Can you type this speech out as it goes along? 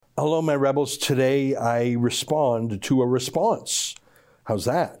Hello, my rebels. Today I respond to a response. How's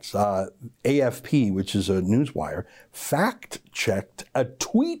that? AFP, which is a newswire, fact-checked a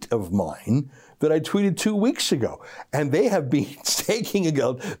tweet of mine that I tweeted 2 weeks ago. And they have been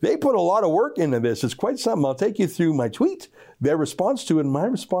they put a lot of work into this. It's quite something. I'll take you through my tweet, their response to it, and my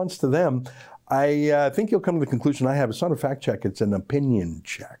response to them. I think you'll come to the conclusion I have. It's not a fact check, it's an opinion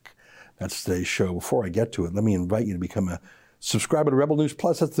check. That's today's show. Before I get to it, let me invite you to become a subscriber to Rebel News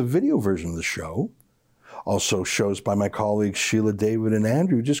Plus. That's the video version of the show. Also shows by my colleagues Sheila, David, and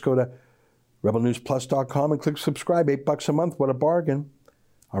Andrew. Just go to rebelnewsplus.com and click subscribe. $8 a month. What a bargain.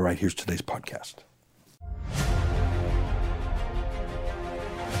 All right, here's today's podcast.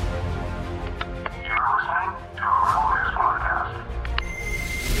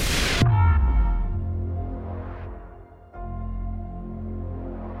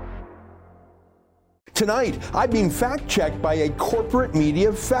 Tonight, I've been fact-checked by a corporate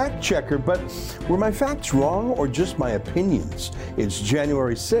media fact-checker, but were my facts wrong or just my opinions? It's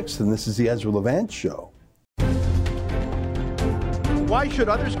January 6th, and this is the Ezra Levant Show. Why should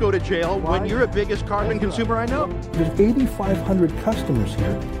others go to jail when you're the biggest carbon consumer I know? There's 8,500 customers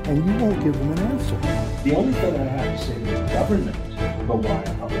here, and you won't give them an answer. The only thing I have to say to the government about why I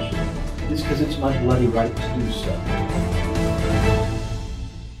publish it is because it's my bloody right to do so.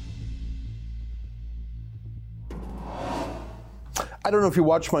 I don't know if you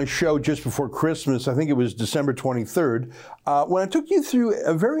watched my show just before Christmas. I think it was December 23rd, when I took you through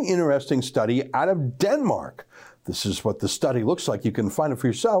a very interesting study out of Denmark. This is what the study looks like. You can find it for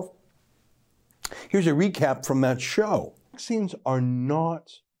yourself. Here's a recap from that show. Vaccines are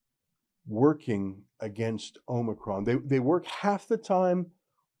not working against Omicron. They work half the time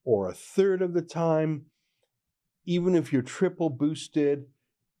or a third of the time, even if you're triple boosted,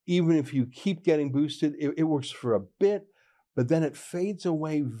 even if you keep getting boosted, it works for a bit. But then it fades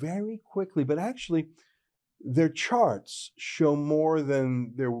away very quickly. But actually, their charts show more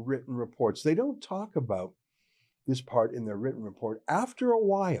than their written reports. They don't talk about this part in their written report. After a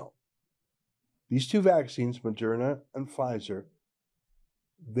while, these two vaccines, Moderna and Pfizer,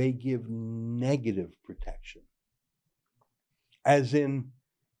 they give negative protection. As in,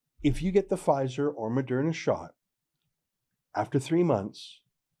 if you get the Pfizer or Moderna shot, after 3 months,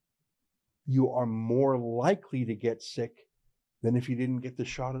 you are more likely to get sick than if you didn't get the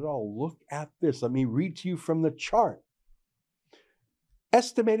shot at all. Look at this. Let me read to you from the chart.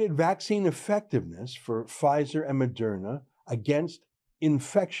 Estimated vaccine effectiveness for Pfizer and Moderna against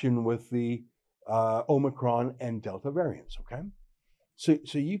infection with the Omicron and Delta variants, okay?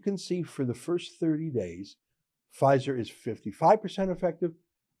 So you can see for the first 30 days, Pfizer is 55% effective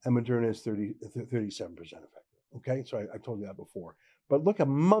and Moderna is 37% effective, okay? So I told you that before. But look, a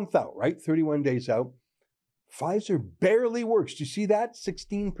month out, right? 31 days out, Pfizer barely works. Do you see that?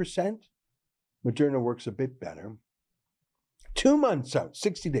 16%. Moderna works a bit better. 2 months out,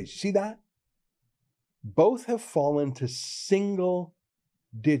 60 days. You see that? Both have fallen to single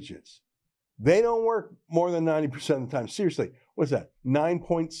digits. They don't work more than 90% of the time. Seriously, what's that?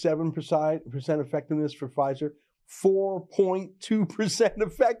 9.7% effectiveness for Pfizer, 4.2%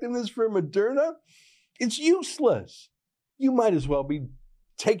 effectiveness for Moderna. It's useless. You might as well be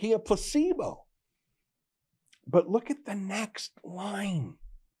taking a placebo. But look at the next line.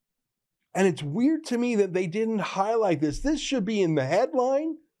 And it's weird to me that they didn't highlight this. This should be in the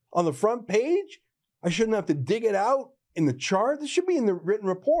headline on the front page. I shouldn't have to dig it out in the chart. This should be in the written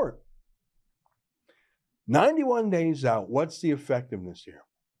report. 91 days out, what's the effectiveness here?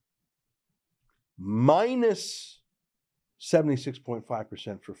 Minus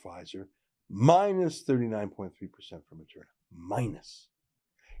 76.5% for Pfizer, minus 39.3% for Moderna. Minus.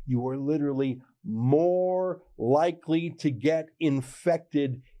 You are literally more likely to get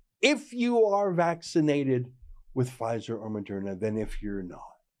infected if you are vaccinated with Pfizer or Moderna than if you're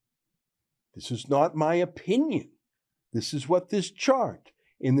not. This is not my opinion. This is what this chart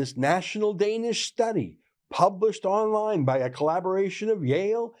in this national Danish study published online by a collaboration of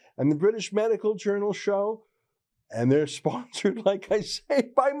Yale and the British Medical Journal show. And they're sponsored, like I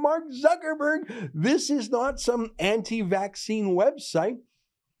say, by Mark Zuckerberg. This is not some anti-vaccine website.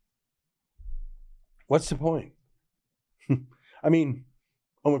 What's the point? I mean,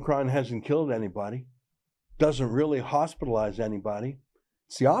 Omicron hasn't killed anybody, doesn't really hospitalize anybody.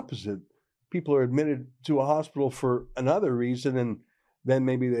 It's the opposite. People are admitted to a hospital for another reason, and then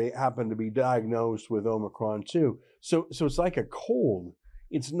maybe they happen to be diagnosed with Omicron too. So it's like a cold.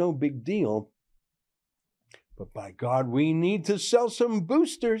 It's no big deal. But by God, we need to sell some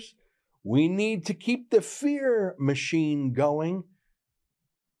boosters. We need to keep the fear machine going.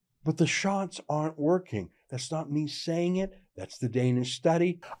 But the shots aren't working. That's not me saying it. That's the Danish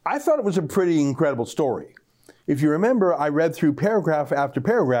study. I thought it was a pretty incredible story. If you remember, I read through paragraph after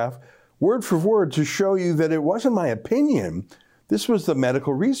paragraph, word for word, to show you that it wasn't my opinion. This was the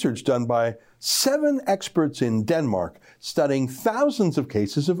medical research done by 7 experts in Denmark studying thousands of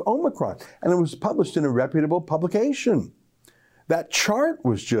cases of Omicron, and it was published in a reputable publication. That chart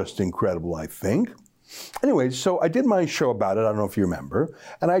was just incredible, I think. Anyway, so I did my show about it, I don't know if you remember,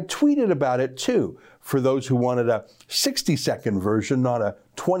 and I tweeted about it too, for those who wanted a 60-second version, not a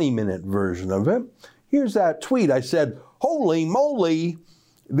 20-minute version of it. Here's that tweet. I said, "Holy moly!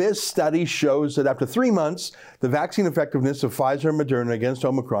 This study shows that after 3 months, the vaccine effectiveness of Pfizer and Moderna against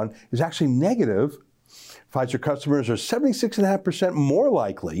Omicron is actually negative. Pfizer customers are 76.5% more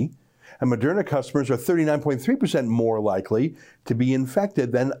likely, and Moderna customers are 39.3% more likely to be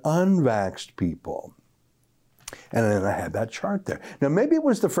infected than unvaxxed people." And then I had that chart there. Now, maybe it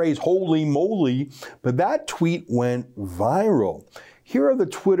was the phrase, "holy moly," but that tweet went viral. Here are the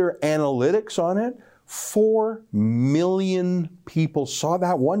Twitter analytics on it. 4 million people saw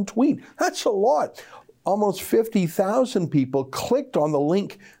that one tweet. That's a lot. Almost 50,000 people clicked on the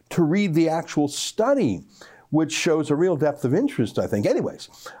link to read the actual study, which shows a real depth of interest, I think. Anyways,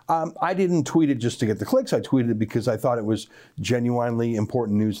 I didn't tweet it just to get the clicks. I tweeted it because I thought it was genuinely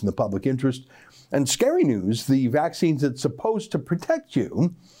important news in the public interest. And scary news, the vaccines that's supposed to protect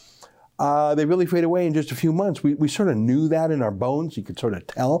you, they really fade away in just a few months. We sort of knew that in our bones. You could sort of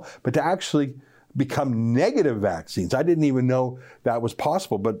tell. But to actually become negative vaccines, I didn't even know that was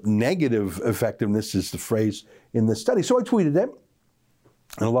possible. But negative effectiveness is the phrase in this study. So I tweeted it.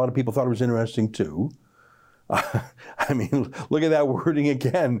 And a lot of people thought it was interesting too. I mean, look at that wording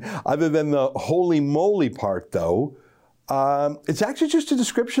again. Other than the holy moly part, though, it's actually just a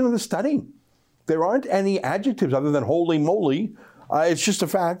description of the study. There aren't any adjectives other than holy moly. It's just the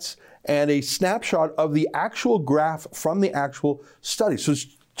facts and a snapshot of the actual graph from the actual study. So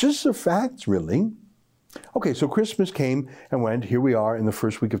it's just the facts, really. Okay, so Christmas came and went. Here we are in the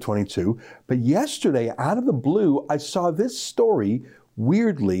first week of 22. But yesterday, out of the blue, I saw this story,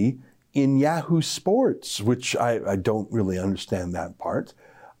 weirdly, in Yahoo Sports, which I don't really understand that part.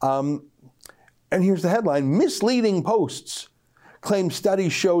 And here's the headline: "Misleading posts claim study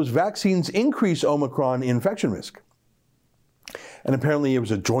shows vaccines increase Omicron infection risk." And apparently it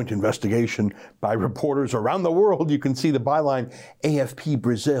was a joint investigation by reporters around the world. You can see the byline, AFP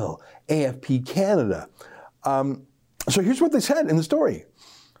Brazil, AFP Canada. So here's what they said in the story.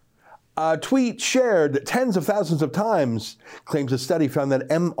 A tweet shared tens of thousands of times claims a study found that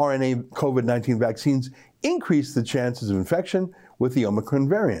mRNA COVID-19 vaccines increase the chances of infection with the Omicron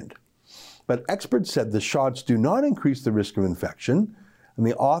variant. But experts said the shots do not increase the risk of infection, and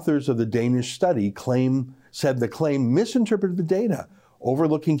the authors of the Danish study said the claim misinterpreted the data,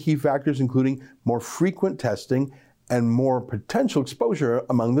 overlooking key factors including more frequent testing and more potential exposure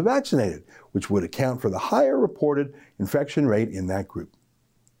among the vaccinated, which would account for the higher reported infection rate in that group.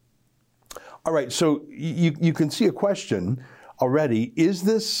 All right, so you can see a question already. Is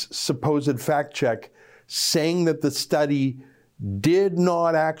this supposed fact check saying that the study did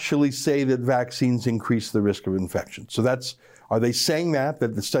not actually say that vaccines increase the risk of infection? So are they saying that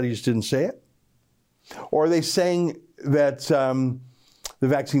the studies didn't say it? Or are they saying that the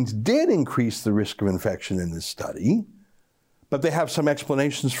vaccines did increase the risk of infection in this study, but they have some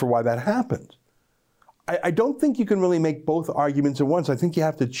explanations for why that happened? I don't think you can really make both arguments at once. I think you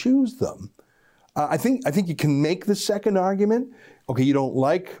have to choose them. I think you can make the second argument. Okay, you don't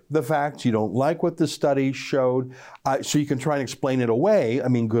like the facts, you don't like what the study showed, so you can try and explain it away. I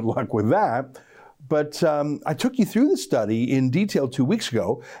mean, good luck with that. But I took you through the study in detail 2 weeks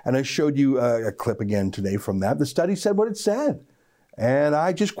ago, and I showed you a clip again today from that. The study said what it said, and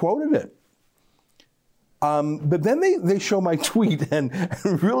I just quoted it. But then they show my tweet, and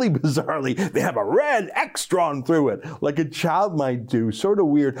really bizarrely, they have a red X drawn through it, like a child might do, sort of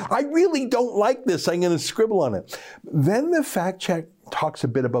weird. I really don't like this. I'm going to scribble on it. Then the fact check talks a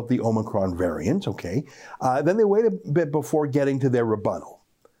bit about the Omicron variant, okay? Then they wait a bit before getting to their rebuttal.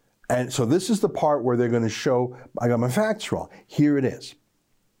 And so this is the part where they're going to show I got my facts wrong. Here it is.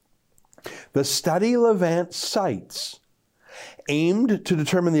 The study Levant cites aimed to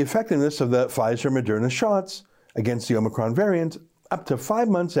determine the effectiveness of the Pfizer-Moderna shots against the Omicron variant up to 5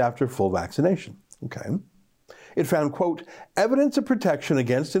 months after full vaccination. Okay. It found, quote, evidence of protection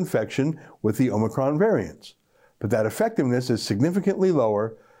against infection with the Omicron variants, but that effectiveness is significantly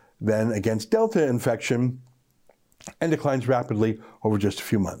lower than against Delta infection and declines rapidly over just a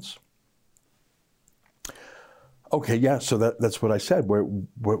few months. Okay, yeah, so that's what I said.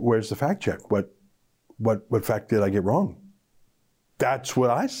 Where's the fact check? What fact did I get wrong? That's what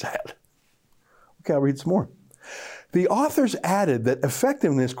I said. Okay, I'll read some more. The authors added that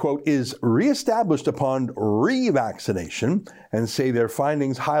effectiveness, quote, is reestablished upon revaccination, and say their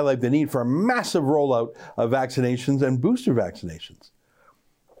findings highlight the need for a massive rollout of vaccinations and booster vaccinations.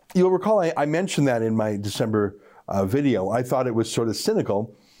 You'll recall I mentioned that in my December video. I thought it was sort of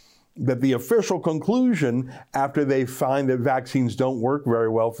cynical that the official conclusion after they find that vaccines don't work very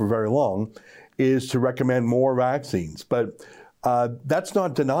well for very long is to recommend more vaccines. But that's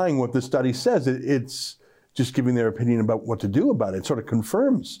not denying what the study says. It's just giving their opinion about what to do about it. It sort of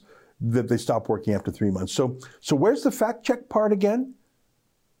confirms that they stop working after 3 months. So where's the fact check part again?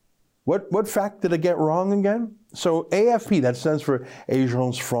 What fact did I get wrong again? So AFP, that stands for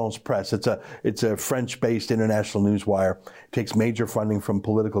Agence France-Presse. It's a French-based international news wire. It takes major funding from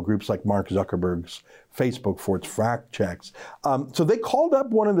political groups like Mark Zuckerberg's Facebook for its fact checks. So they called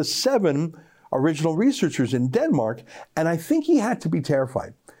up one of the 7 original researchers in Denmark, and I think he had to be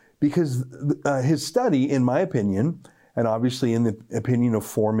terrified because his study, in my opinion, and obviously in the opinion of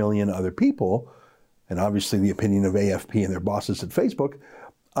 4 million other people, and obviously the opinion of AFP and their bosses at Facebook,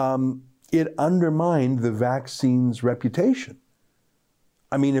 it undermined the vaccine's reputation.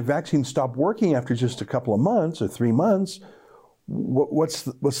 I mean, if vaccines stop working after just a couple of months or 3 months, what's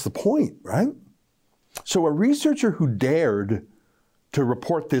the point, right? So a researcher who dared to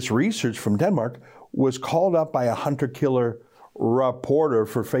report this research from Denmark was called up by a hunter-killer reporter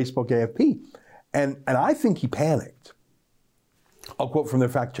for Facebook AFP. And I think he panicked. I'll quote from their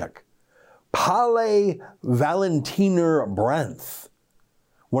fact check. Palle Valentiner Brandt,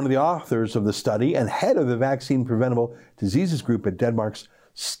 one of the authors of the study and head of the Vaccine Preventable Diseases Group at Denmark's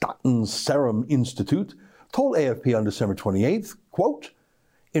Statens Serum Institute, told AFP on December 28th, quote,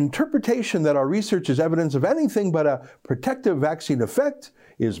 interpretation that our research is evidence of anything but a protective vaccine effect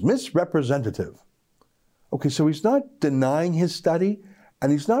is misrepresentative. Okay, so he's not denying his study, and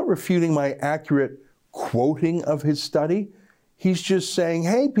he's not refuting my accurate quoting of his study. He's just saying,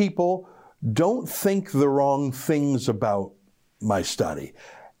 hey, people, don't think the wrong things about my study.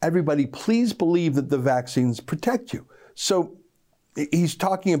 Everybody, please believe that the vaccines protect you. So he's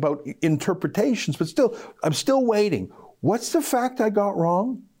talking about interpretations, but still, I'm still waiting. What's the fact I got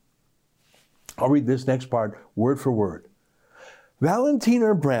wrong? I'll read this next part word for word.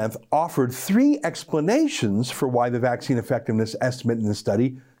 Valentiner Brandt offered 3 explanations for why the vaccine effectiveness estimate in the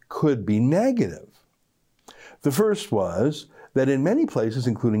study could be negative. The first was that in many places,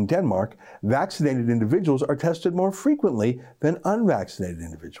 including Denmark, vaccinated individuals are tested more frequently than unvaccinated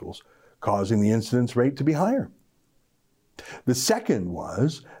individuals, causing the incidence rate to be higher. The second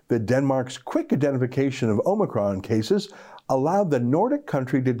was that Denmark's quick identification of Omicron cases allowed the Nordic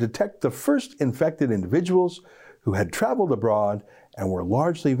country to detect the first infected individuals who had traveled abroad and were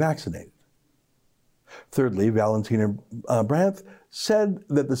largely vaccinated. Thirdly, Valentiner Brandt said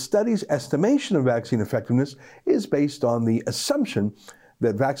that the study's estimation of vaccine effectiveness is based on the assumption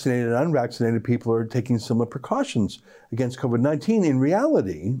that vaccinated and unvaccinated people are taking similar precautions against COVID-19. In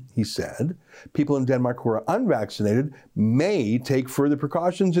reality, he said, people in Denmark who are unvaccinated may take further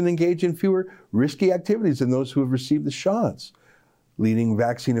precautions and engage in fewer risky activities than those who have received the shots, leading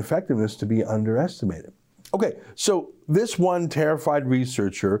vaccine effectiveness to be underestimated. Okay, so this one terrified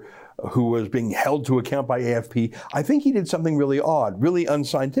researcher who was being held to account by AFP, I think he did something really odd, really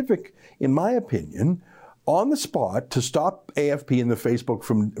unscientific, in my opinion. On the spot, to stop AFP and the Facebook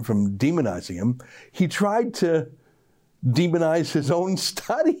from demonizing him, he tried to demonize his own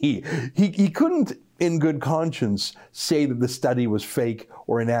study. He couldn't, in good conscience, say that the study was fake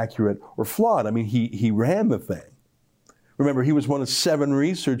or inaccurate or flawed. I mean, he ran the thing. Remember, he was one of 7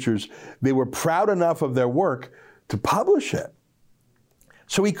 researchers. They were proud enough of their work to publish it.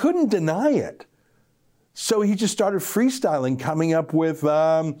 So he couldn't deny it. So he just started freestyling, coming up with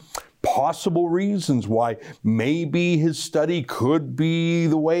possible reasons why maybe his study could be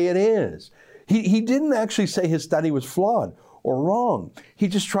the way it is. He didn't actually say his study was flawed or wrong. He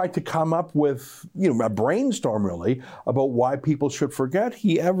just tried to come up with, a brainstorm really about why people should forget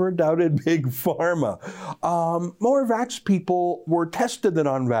he ever doubted Big Pharma. More vaxxed people were tested than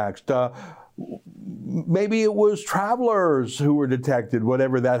unvaxxed. Maybe it was travelers who were detected,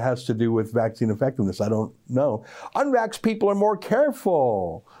 whatever that has to do with vaccine effectiveness. I don't know. Unvaxxed people are more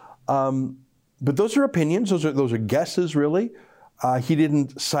careful. But those are opinions. Those are guesses, really. He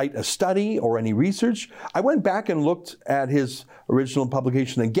didn't cite a study or any research. I went back and looked at his original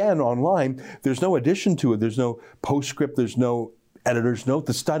publication again online. There's no addition to it. There's no postscript. There's no editor's note.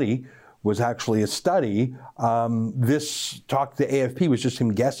 The study was actually a study. This talk to AFP was just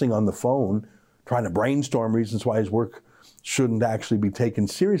him guessing on the phone, trying to brainstorm reasons why his work shouldn't actually be taken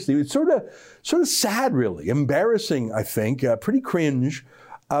seriously. It's sort of sad, really, embarrassing, I think, pretty cringe.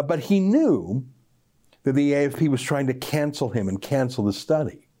 But he knew that the AFP was trying to cancel him and cancel the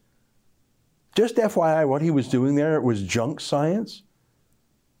study. Just FYI, what he was doing there was junk science.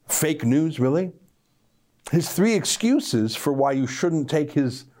 Fake news, really. His 3 excuses for why you shouldn't take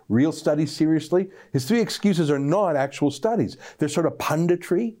his real studies seriously, his 3 excuses are not actual studies. They're sort of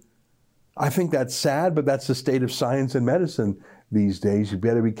punditry. I think that's sad, but that's the state of science and medicine these days. You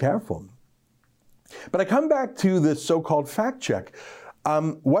better be careful. But I come back to the so-called fact check.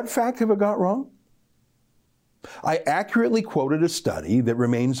 What fact have I got wrong? I accurately quoted a study that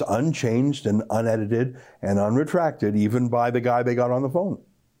remains unchanged and unedited and unretracted, even by the guy they got on the phone.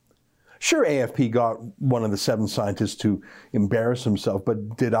 Sure, AFP got one of the 7 scientists to embarrass himself,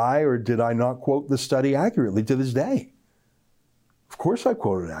 but did I or did I not quote the study accurately to this day? Of course I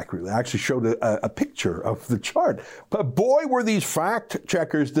quoted it accurately. I actually showed a picture of the chart. But boy, were these fact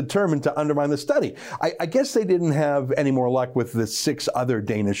checkers determined to undermine the study. I guess they didn't have any more luck with the 6 other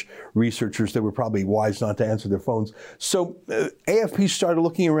Danish researchers that were probably wise not to answer their phones. So AFP started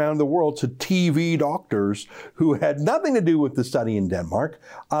looking around the world to TV doctors who had nothing to do with the study in Denmark.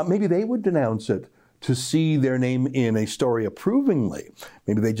 Maybe they would denounce it to see their name in a story approvingly.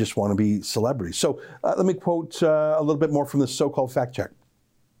 Maybe they just want to be celebrities. So let me quote a little bit more from this so-called fact check.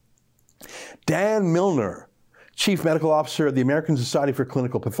 Dan Milner, Chief Medical Officer of the American Society for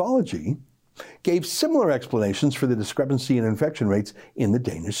Clinical Pathology, gave similar explanations for the discrepancy in infection rates in the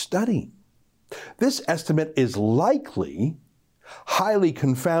Danish study. This estimate is likely highly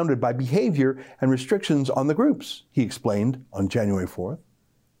confounded by behavior and restrictions on the groups, he explained on January 4th.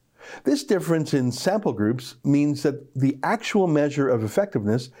 This difference in sample groups means that the actual measure of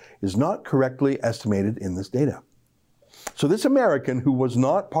effectiveness is not correctly estimated in this data. So this American, who was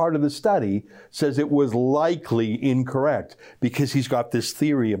not part of the study, says it was likely incorrect because he's got this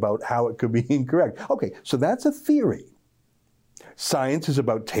theory about how it could be incorrect. Okay, so that's a theory. Science is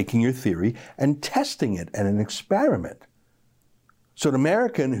about taking your theory and testing it in an experiment. So an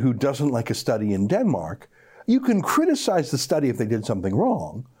American who doesn't like a study in Denmark, you can criticize the study if they did something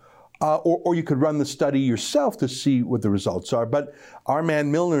wrong, or you could run the study yourself to see what the results are. But our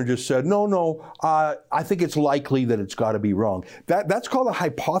man Milner just said, no, I think it's likely that it's got to be wrong. That's called a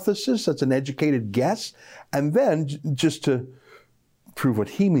hypothesis. That's an educated guess. And then, just to prove what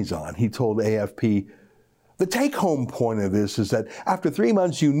he means on, he told AFP, the take-home point of this is that after 3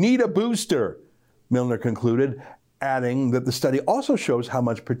 months, you need a booster, Milner concluded, adding that the study also shows how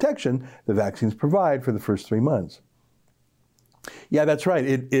much protection the vaccines provide for the first 3 months. Yeah, that's right.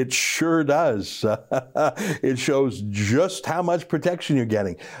 It sure does. It shows just how much protection you're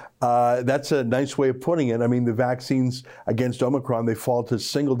getting. That's a nice way of putting it. I mean, the vaccines against Omicron, they fall to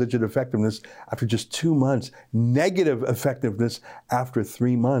single-digit effectiveness after just 2 months, negative effectiveness after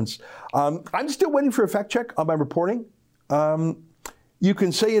 3 months. I'm still waiting for a fact check on my reporting. You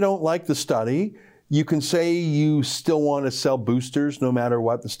can say you don't like the study. You can say you still want to sell boosters no matter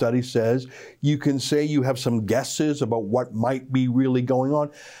what the study says. You can say you have some guesses about what might be really going on.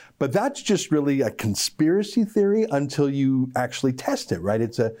 But that's just really a conspiracy theory until you actually test it, right?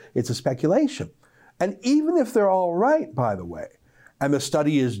 It's a speculation. And even if they're all right, by the way, and the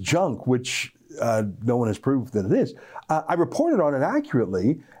study is junk, which no one has proved that it is, I reported on it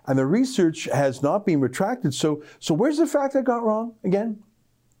accurately, and the research has not been retracted. So where's the fact I got wrong again?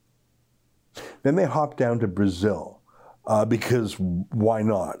 Then they hop down to Brazil, because why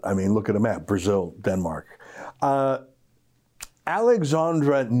not? I mean, look at a map, Brazil, Denmark.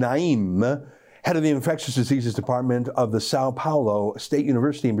 Alexandra Naim, head of the Infectious Diseases Department of the Sao Paulo State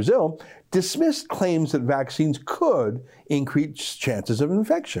University in Brazil, dismissed claims that vaccines could increase chances of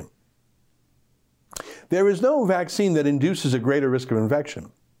infection. There is no vaccine that induces a greater risk of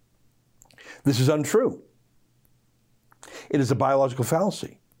infection. This is untrue. It is a biological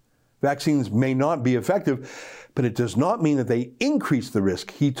fallacy. Vaccines may not be effective, but it does not mean that they increase the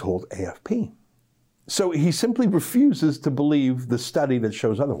risk, he told AFP. So he simply refuses to believe the study that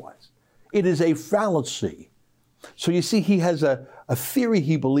shows otherwise. It is a fallacy. So you see, he has a theory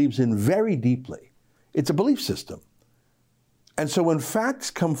he believes in very deeply. It's a belief system. And so when facts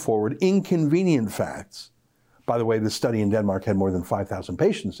come forward, inconvenient facts, by the way, the study in Denmark had more than 5,000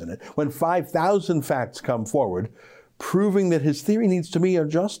 patients in it. When 5,000 facts come forward, proving that his theory needs to be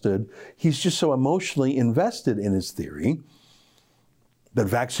adjusted, he's just so emotionally invested in his theory that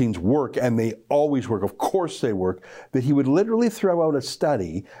vaccines work, and they always work, of course they work, that he would literally throw out a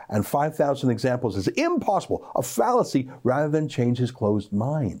study and 5,000 examples as impossible, a fallacy, rather than change his closed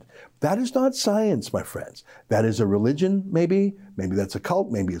mind. That is not science, my friends. That is a religion, maybe. Maybe that's a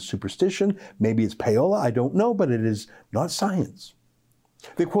cult. Maybe it's superstition. Maybe it's payola. I don't know, but it is not science.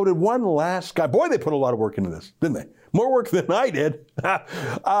 They quoted one last guy. Boy, they put a lot of work into this, didn't they? More work than I did.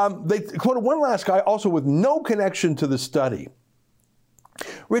 They quoted one last guy, also with no connection to the study.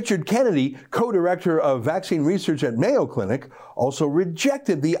 Richard Kennedy, co-director of vaccine research at Mayo Clinic, also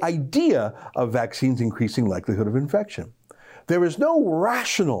rejected the idea of vaccines increasing likelihood of infection. There is no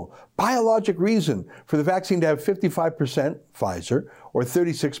rational biologic reason for the vaccine to have 55% Pfizer or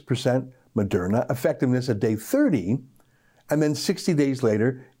 36% Moderna effectiveness at day 30, and then 60 days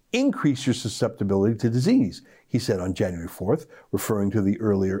later increase your susceptibility to disease, he said on January 4th, referring to the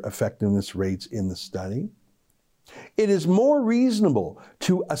earlier effectiveness rates in the study. It is more reasonable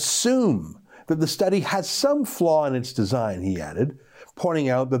to assume that the study has some flaw in its design, he added, pointing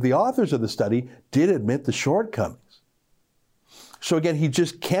out that the authors of the study did admit the shortcomings. So again, he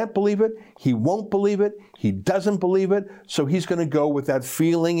just can't believe it, he won't believe it, he doesn't believe it, so he's going to go with that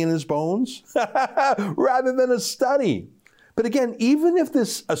feeling in his bones rather than a study. But again, even if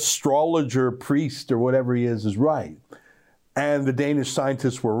this astrologer, priest, or whatever he is right, and the Danish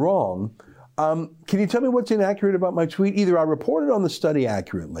scientists were wrong, can you tell me what's inaccurate about my tweet? Either I reported on the study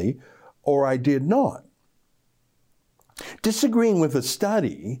accurately, or I did not. Disagreeing with a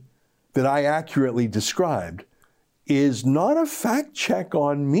study that I accurately described is not a fact check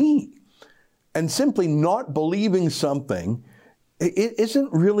on me. And simply not believing something, it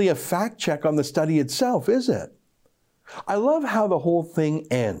isn't really a fact check on the study itself, is it? I love how the whole thing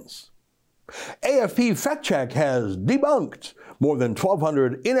ends. AFP Fact Check has debunked more than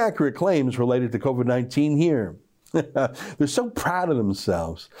 1,200 inaccurate claims related to COVID-19 here. They're so proud of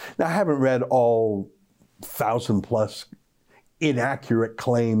themselves. Now, I haven't read all 1,000 plus inaccurate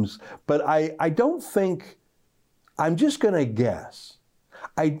claims, but I don't think, I'm just going to guess,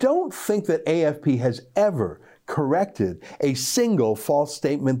 I don't think that AFP has ever corrected a single false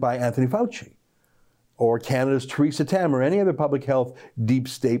statement by Anthony Fauci or Canada's Theresa Tam or any other public health deep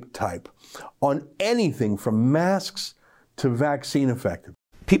state type on anything from masks to vaccine effectiveness.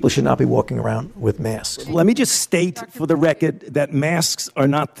 People should not be walking around with masks. Let me just state for the record that masks are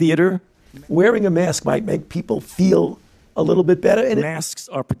not theater. Wearing a mask might make people feel a little bit better, and masks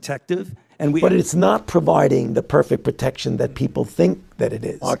are protective. But it's not providing the perfect protection that people think that it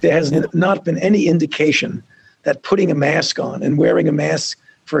is. There has not been any indication that putting a mask on and wearing a mask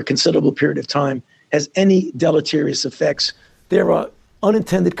for a considerable period of time has any deleterious effects. There are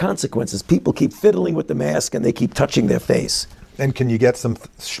unintended consequences. People keep fiddling with the mask and they keep touching their face. And can you get some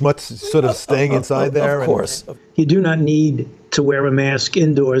schmutz sort of staying inside there? Of course. You do not need to wear a mask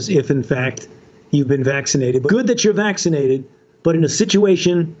indoors if, in fact, you've been vaccinated. Good that you're vaccinated, but in a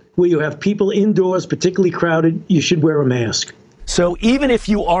situation where you have people indoors, particularly crowded, you should wear a mask. So even if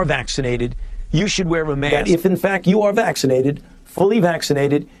you are vaccinated, you should wear a mask. If, in fact, you are vaccinated, fully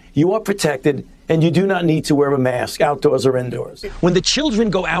vaccinated, you are protected, and you do not need to wear a mask outdoors or indoors. When the children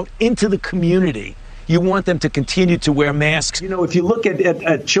go out into the community, you want them to continue to wear masks. You know, if you look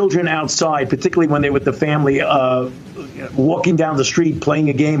at children outside, particularly when they're with the family, walking down the street, playing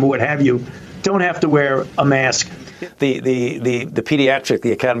a game or what have you, don't have to wear a mask. The pediatric,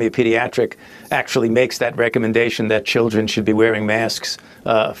 the Academy of Pediatric actually makes that recommendation that children should be wearing masks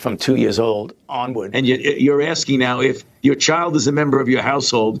from 2 years old onward. And you're asking now, if your child is a member of your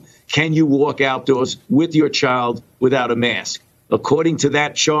household, can you walk outdoors with your child without a mask? According to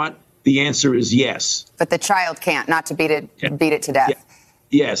that chart, the answer is yes. But the child can't, not to beat it to death. Yeah.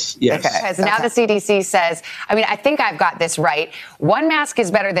 Yes. Okay. Because now the CDC says, I mean, I think I've got this right. 1 mask is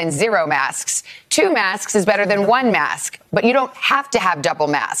better than 0 masks. 2 masks is better than 1 mask. But you don't have to have double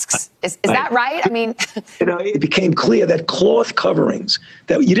masks. Is that right? I mean, it became clear that cloth coverings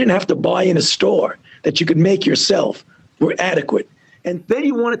that you didn't have to buy in a store, that you could make yourself, were adequate. And then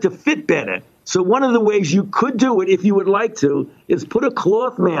you want it to fit better. So one of the ways you could do it, if you would like to, is put a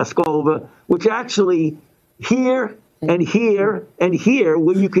cloth mask over, which actually here and here and here,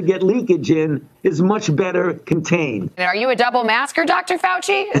 where you could get leakage in, is much better contained. And are you a double masker, Dr.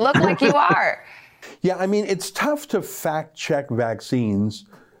 Fauci? It looked like you are. Yeah, I mean, it's tough to fact check vaccines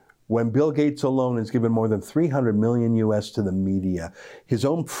when Bill Gates alone has given more than $300 million US to the media, his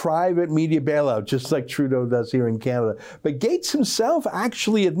own private media bailout, just like Trudeau does here in Canada. But Gates himself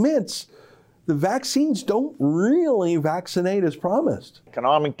actually admits the vaccines don't really vaccinate as promised.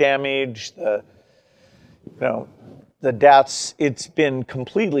 Economic damage, the deaths, it's been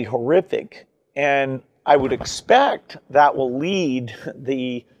completely horrific. And I would expect that will lead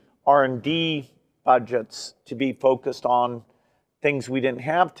the R&D budgets to be focused on things we didn't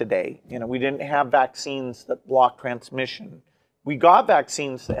have today. We didn't have vaccines that block transmission. We got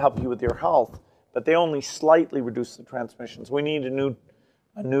vaccines that help you with your health, but they only slightly reduce the transmissions. We need a new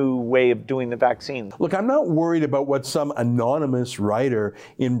a new way of doing the vaccine. Look, I'm not worried about what some anonymous writer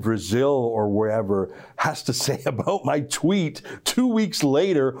in Brazil or wherever has to say about my tweet 2 weeks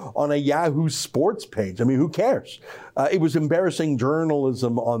later on a Yahoo Sports page. I mean, who cares? It was embarrassing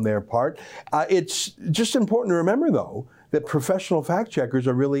journalism on their part. It's just important to remember, though, that professional fact checkers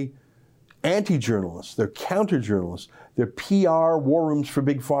are really anti-journalists. They're counter-journalists. They're PR war rooms for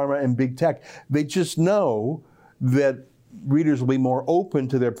big pharma and big tech. They just know that readers will be more open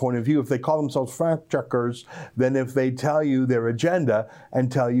to their point of view if they call themselves fact checkers than if they tell you their agenda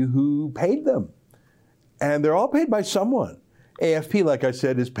and tell you who paid them. And they're all paid by someone. AFP, like I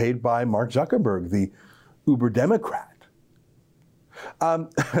said, is paid by Mark Zuckerberg, the Uber Democrat.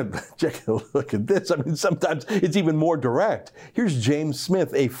 Take a look at this. I mean, sometimes it's even more direct. Here's James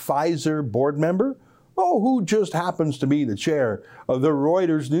Smith, a Pfizer board member, who just happens to be the chair of the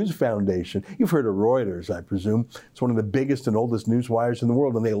Reuters News Foundation. You've heard of Reuters, I presume. It's one of the biggest and oldest news wires in the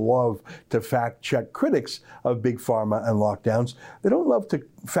world, and they love to fact-check critics of big pharma and lockdowns. They don't love to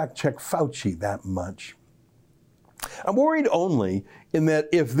fact-check Fauci that much. I'm worried only in that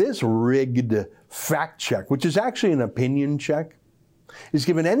if this rigged fact check, which is actually an opinion check, is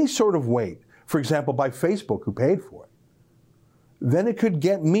given any sort of weight, for example, by Facebook, who paid for it, then it could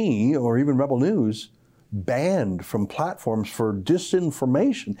get me, or even Rebel News, banned from platforms for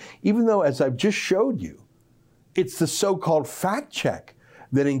disinformation, even though, as I've just showed you, it's the so-called fact check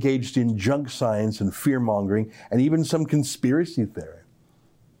that engaged in junk science and fear-mongering and even some conspiracy theory.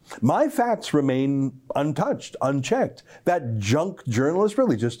 My facts remain untouched, unchecked. That junk journalist,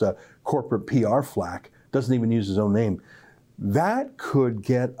 really just a corporate PR flack, doesn't even use his own name, that could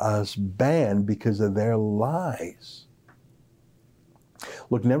get us banned because of their lies.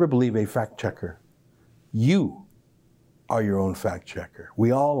 Look, never believe a fact checker. You are your own fact checker.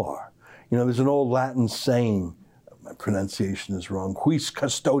 We all are. You know, there's an old Latin saying, my pronunciation is wrong, quis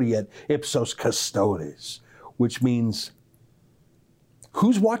custodiet ipsos custodes, which means,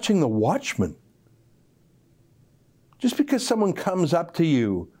 who's watching the watchman? Just because someone comes up to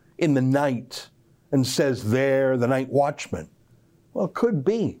you in the night and says they're the night watchman, well, it could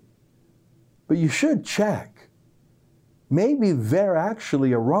be. But you should check. Maybe they're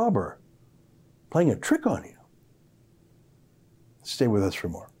actually a robber playing a trick on you. Stay with us for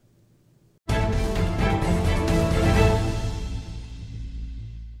more.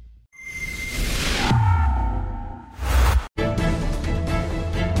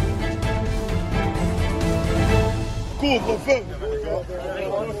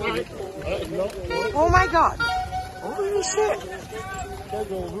 Oh my God. Holy shit.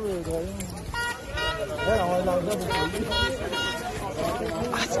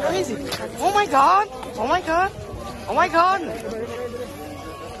 That's crazy. Oh my God. Oh my God. Oh my God.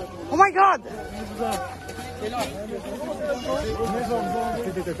 Oh my God.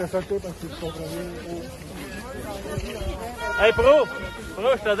 Hey, Pro,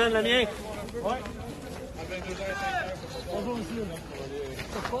 je te donne le mien. Ouais.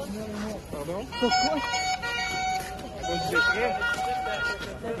 Pardon? Pourquoi? C'est prêt.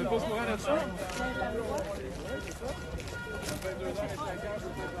 Tu peux pas se courir là-dessus?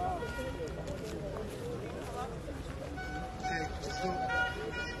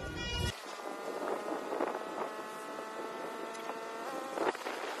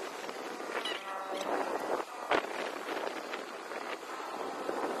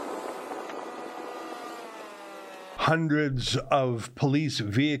 Hundreds of police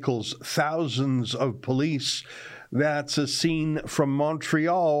vehicles, thousands of police. That's a scene from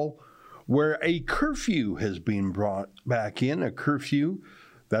Montreal where a curfew has been brought back in. A curfew,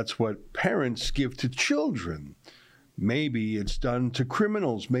 that's what parents give to children. Maybe it's done to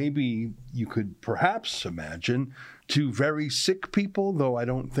criminals. Maybe you could perhaps imagine to very sick people, though I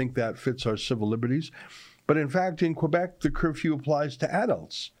don't think that fits our civil liberties. But in fact, in Quebec, the curfew applies to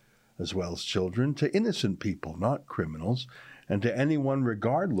adults as well as children, to innocent people, not criminals, and to anyone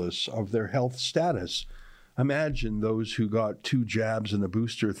regardless of their health status. Imagine those who got 2 jabs and a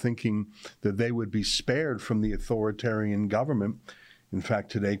booster thinking that they would be spared from the authoritarian government. In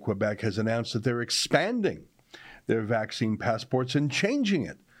fact, today, Quebec has announced that they're expanding their vaccine passports and changing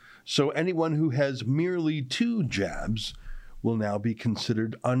it. So anyone who has merely 2 jabs will now be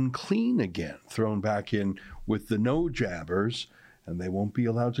considered unclean again, thrown back in with the no-jabbers, and they won't be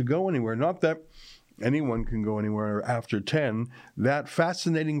allowed to go anywhere. Not that anyone can go anywhere after 10. That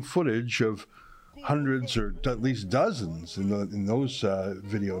fascinating footage of hundreds or at least dozens in those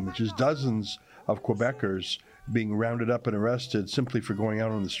video images, dozens of Quebecers being rounded up and arrested simply for going out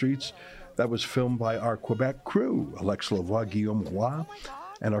on the streets. That was filmed by our Quebec crew, Alexa Lavoie, Guillaume Roy,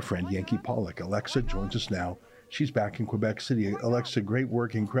 and our friend Yankee Pollock. Alexa joins us now She's back in Quebec City. Alexa, great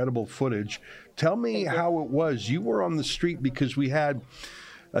work, incredible footage. Tell me how it was. You were on the street because we had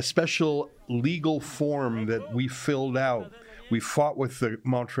a special legal form that we filled out. We fought with the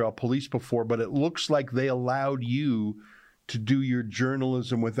Montreal police before, but it looks like they allowed you to do your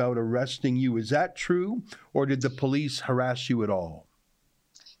journalism without arresting you. Is that true, or did the police harass you at all?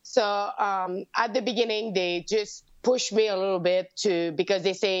 So at the beginning, they just pushed me a little bit because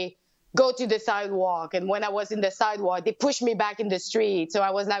they say, go to the sidewalk. And when I was in the sidewalk, they pushed me back in the street. So I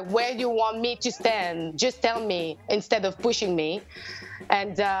was like, where do you want me to stand? Just tell me instead of pushing me.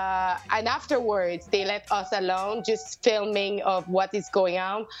 And afterwards, they let us alone, just filming of what is going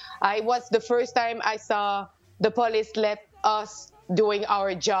on. It was the first time I saw the police let us doing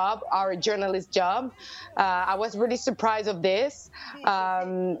our job, our journalist job. I was really surprised of this,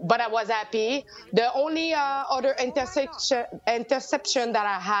 but I was happy. The only other interception that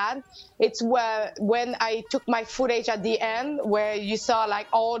I had, it's when I took my footage at the end, where you saw like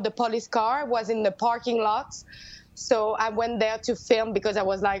all the police car was in the parking lots. So I went there to film because I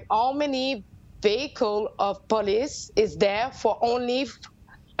was like, how many vehicle of police is there for only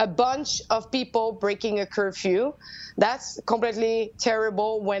a bunch of people breaking a curfew? That's completely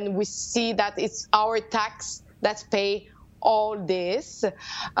terrible when we see that it's our tax that's pay all this.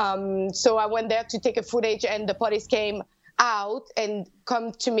 So I went there to take a footage, and the police came out and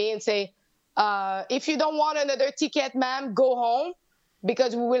come to me and say, if you don't want another ticket, ma'am, go home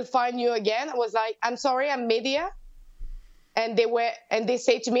because we will find you again. I was like, I'm sorry, I'm media. And they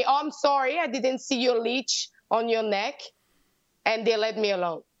say to me, oh, I'm sorry, I didn't see your leash on your neck. And they let me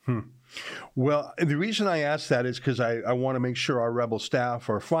alone. Well, the reason I ask that is because I want to make sure our rebel staff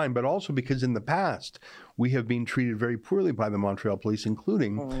are fine, but also because in the past we have been treated very poorly by the Montreal police,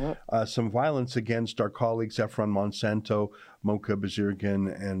 including some violence against our colleagues Efron Monsanto, Mocha Bezirgan,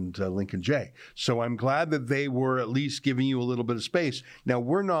 and Lincoln Jay. So I'm glad that they were at least giving you a little bit of space. Now,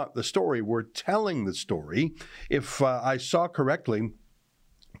 we're not the story. We're telling the story. If I saw correctly,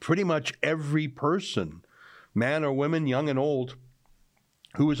 pretty much every person, man or woman, young and old,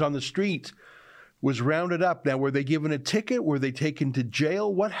 who was on the street was rounded up. Now, were they given a ticket? Were they taken to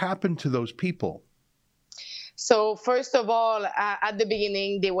jail? What happened to those people? So first of all, at the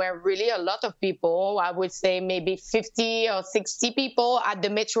beginning, there were really a lot of people. I would say maybe 50 or 60 people at the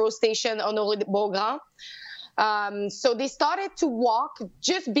metro station Honoré Beaugrand. So they started to walk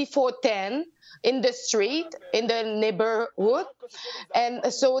just before 10 in the street, in the neighborhood. And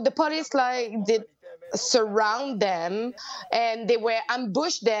so the police did surround them, and they were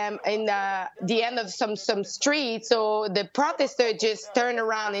ambushed them in the end of some street. So the protesters just turned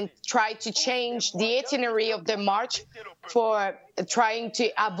around and tried to change the itinerary of the march for trying to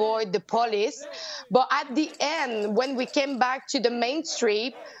avoid the police. But at the end, when we came back to the main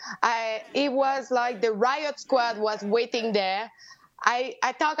street, it was like the riot squad was waiting there. I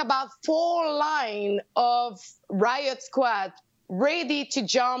talk about 4 lines of riot squad ready to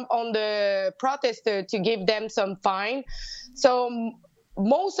jump on the protester to give them some fine. So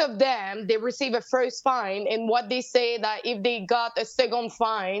most of them, they receive a first fine, and what they say that if they got a second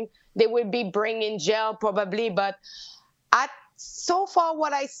fine, they will be bring in jail probably. But so far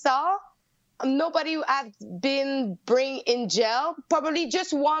what I saw, nobody has been bring in jail. Probably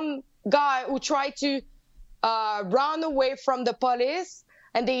just one guy who tried to run away from the police,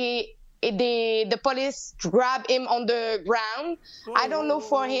 and the police grabbed him on the ground. I don't know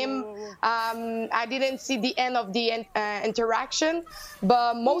for him. I didn't see the end of the interaction,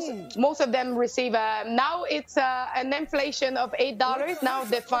 but most of them receive. Now it's an inflation of $8. Now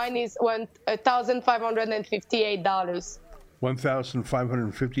the fine is $1,558.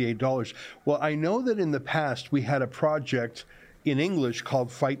 $1,558. Well, I know that in the past we had a project in English called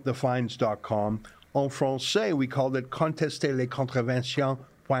FightTheFines.com. En français, we called it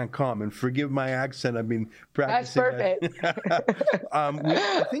ContesterLesContreventions.com. And forgive my accent, I've been practicing. That's perfect.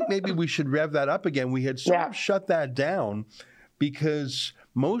 I think maybe we should rev that up again. We had sort of shut that down because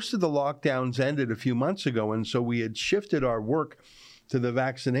most of the lockdowns ended a few months ago, and so we had shifted our work to the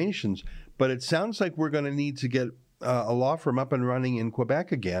vaccinations. But it sounds like we're going to need to get a law firm up and running in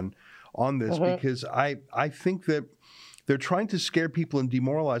Quebec again on this because I think that they're trying to scare people and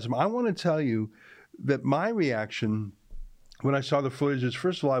demoralize them. I want to tell you that my reaction when I saw the footage is,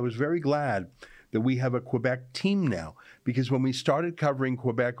 first of all, I was very glad that we have a Quebec team now, because when we started covering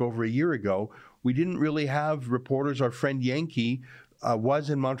Quebec over a year ago, we didn't really have reporters. Our friend Yankee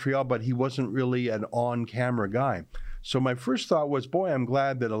was in Montreal, but he wasn't really an on-camera guy. So my first thought was, boy, I'm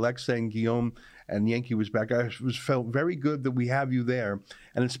glad that Alexa and Guillaume and Yankee was back. I felt very good that we have you there,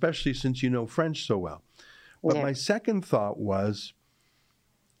 and especially since you know French so well. But my second thought was,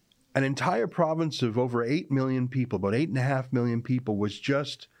 an entire province of over 8 million people, about 8.5 million people, was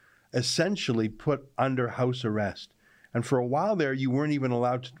just essentially put under house arrest. And for a while there, you weren't even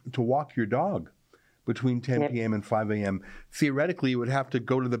allowed to walk your dog between 10 p.m. and 5 a.m. Theoretically, you would have to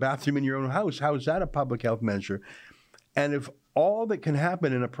go to the bathroom in your own house. How is that a public health measure? And if all that can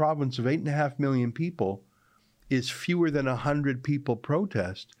happen in a province of 8.5 million people is fewer than 100 people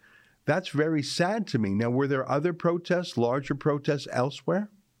protest, that's very sad to me. Now, were there other protests, larger protests elsewhere?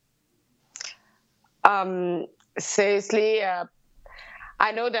 Seriously,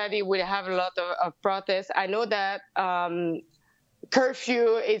 I know that it will have a lot of protests. I know that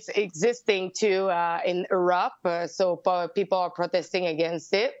curfew is existing too in Europe, so people are protesting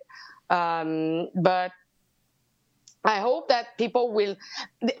against it. But I hope that people will.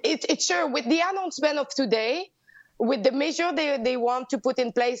 It's sure with the announcement of today, with the measure they want to put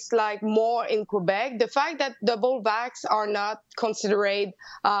in place, like more in Quebec, the fact that double vax are not considered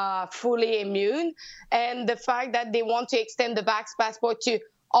fully immune, and the fact that they want to extend the vax passport to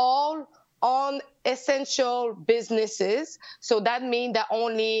all essential businesses. So that means that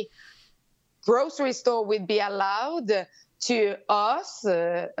only grocery store will be allowed to us,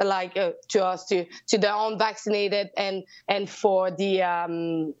 to the unvaccinated, and for the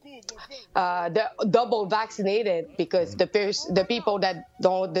double vaccinated, because the people that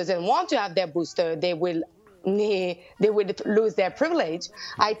doesn't want to have their booster, they will lose their privilege.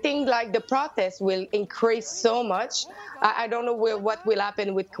 I think like the protests will increase so much. I don't know what will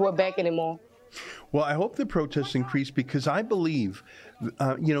happen with Quebec anymore. Well, I hope the protests increase, because I believe,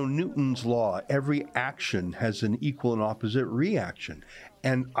 Newton's law, every action has an equal and opposite reaction.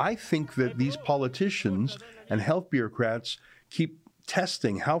 And I think that these politicians and health bureaucrats keep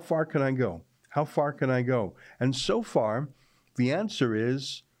testing, how far can I go? How far can I go? And so far, the answer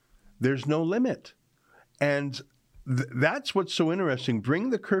is there's no limit. And that's what's so interesting. Bring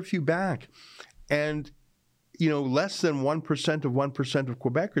the curfew back. And less than 1% of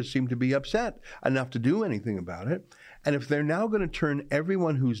Quebecers seem to be upset enough to do anything about it. And if they're now going to turn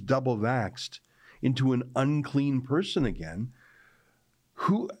everyone who's double vaxxed into an unclean person again,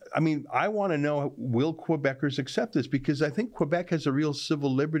 I want to know, will Quebecers accept this? Because I think Quebec has a real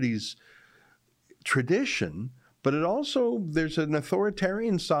civil liberties tradition, but there's an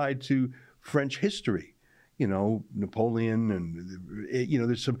authoritarian side to French history. Napoleon, and,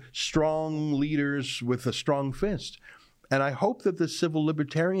 there's some strong leaders with a strong fist. And I hope that the civil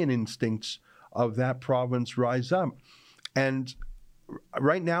libertarian instincts of that province rise up. And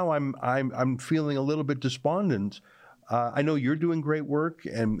right now I'm feeling a little bit despondent. I know you're doing great work,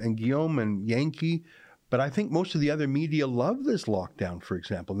 and Guillaume and Yankee, but I think most of the other media love this lockdown, for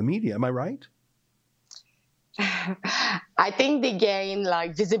example. The media, am I right? I think they gain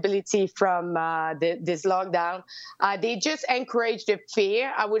visibility from this lockdown. They just encourage the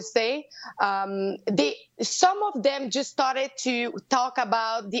fear, I would say. Some of them just started to talk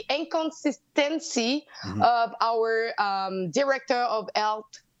about the inconsistency of our director of health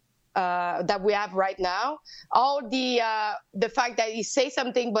that we have right now. All the fact that he say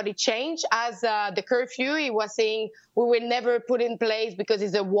something but he changed as the curfew. He was saying we will never put in place because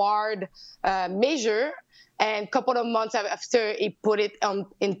it's a ward measure. And a couple of months after, he put it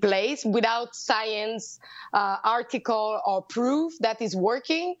in place without science, article, or proof that is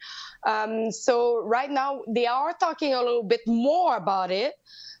working. So right now, they are talking a little bit more about it,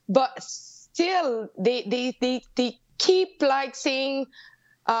 but still, they keep saying,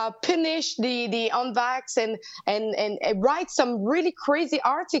 punish the unvax and write some really crazy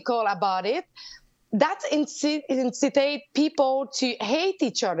article about it. That incitate people to hate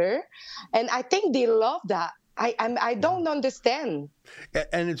each other, and I think they love that. I don't understand.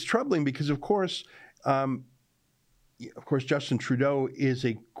 And it's troubling because, of course, Justin Trudeau is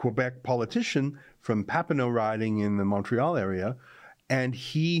a Quebec politician from Papineau riding in the Montreal area, and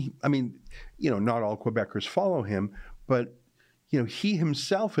not all Quebecers follow him, but he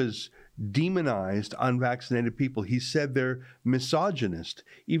himself has demonized unvaccinated people. He said they're misogynist,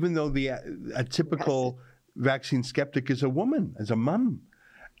 even though a typical vaccine skeptic is a woman, as a mom.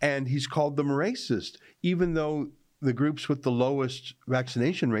 And he's called them racist, even though the groups with the lowest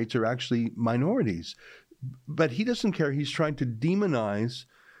vaccination rates are actually minorities. But he doesn't care. He's trying to demonize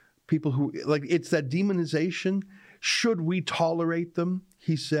people who, it's that demonization. Should we tolerate them,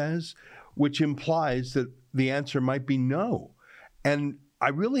 he says, which implies that the answer might be no. And I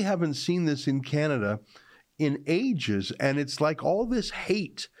really haven't seen this in Canada in ages, and it's like all this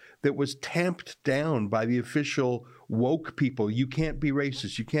hate that was tamped down by the official woke people. You can't be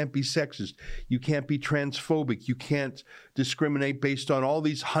racist, you can't be sexist, you can't be transphobic, you can't discriminate based on all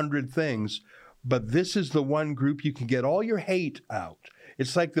these 100 things, but this is the one group you can get all your hate out.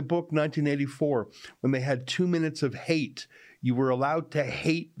 It's like the book 1984 when they had 2 minutes of hate. You were allowed to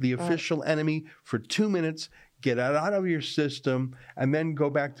hate the official enemy for 2 minutes, get it out of your system, and then go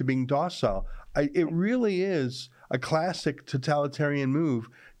back to being docile. It really is a classic totalitarian move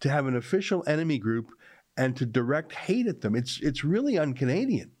to have an official enemy group and to direct hate at them. It's really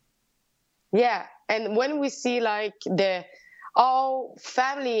un-Canadian. Yeah, and when we see like all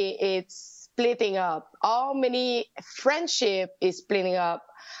family it's splitting up, how many friendship is splitting up.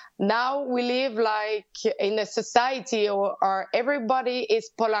 Now we live like in a society or everybody is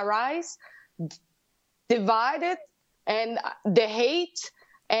polarized, divided, and the hate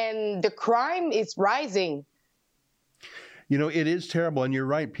and the crime is rising. You know, it is terrible, and you're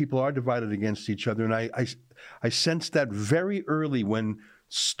right. People are divided against each other, and I sensed that very early when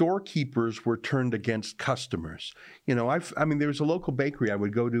storekeepers were turned against customers. You know, I mean, there was a local bakery I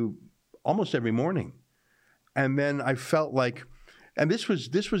would go to almost every morning, and then I felt like, and this was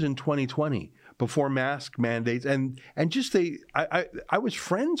in 2020 before mask mandates, and just I was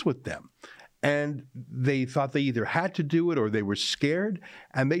friends with them. And they thought they either had to do it or they were scared,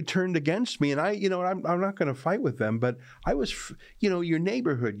 and they turned against me. And I'm not going to fight with them, but I was, your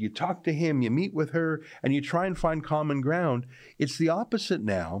neighborhood, you talk to him, you meet with her, and you try and find common ground. It's the opposite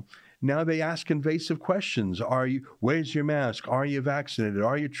now. Now they ask invasive questions. Where's your mask? Are you vaccinated?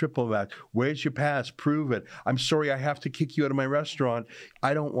 Are you triple vax? Where's your pass? Prove it. I'm sorry, I have to kick you out of my restaurant.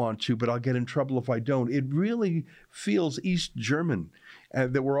 I don't want to, but I'll get in trouble if I don't. It really feels East German.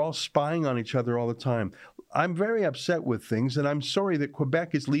 That we're all spying on each other all the time. I'm very upset with things, and I'm sorry that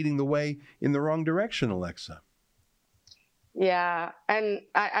Quebec is leading the way in the wrong direction, Alexa. Yeah, and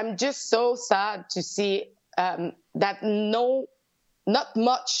I'm just so sad to see that not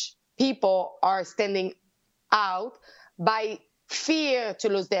much people are standing out by fear to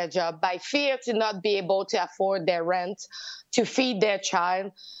lose their job, by fear to not be able to afford their rent, to feed their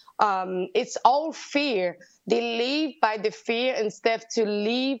child. It's all fear. They live by the fear instead to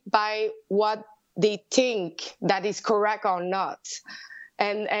live by what they think that is correct or not.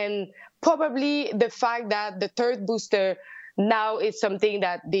 And probably the fact that the third booster now is something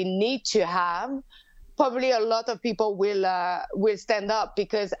that they need to have, probably a lot of people will stand up,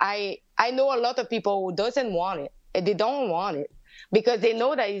 because I know a lot of people who doesn't want it. And they don't want it because they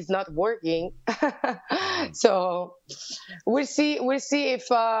know that it's not working. So we'll see if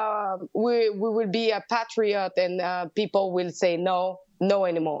we will be a patriot and people will say no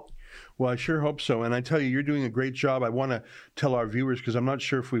anymore. Well, I sure hope so. And I tell you, you're doing a great job. I want to tell our viewers, because I'm not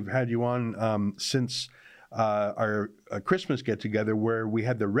sure if we've had you on since our Christmas get-together where we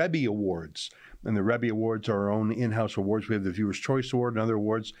had the Rebbe Awards. And the Rebbe Awards are our own in-house awards. We have the Viewer's Choice Award and other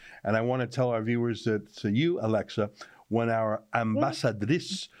awards. And I want to tell our viewers that you, Alexa, won our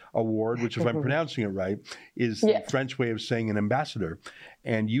Ambassadrice Award, which, if I'm pronouncing it right, is the French way of saying an ambassador.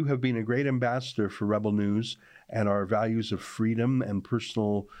 And you have been a great ambassador for Rebel News and our values of freedom and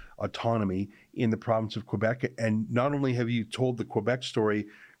personal autonomy in the province of Quebec. And not only have you told the Quebec story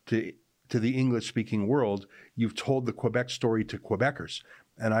to the English-speaking world, you've told the Quebec story to Quebecers.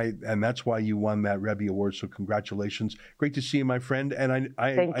 And that's why you won that Rebbe Award. So congratulations. Great to see you, my friend. And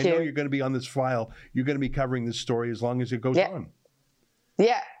I know you're going to be on this file. You're going to be covering this story as long as it goes on.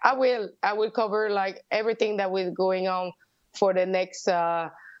 Yeah, I will. I will cover like everything that will going on for the next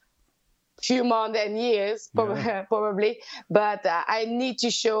few months and years, probably. But I need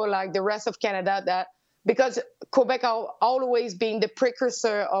to show like the rest of Canada that, because Quebec are always being the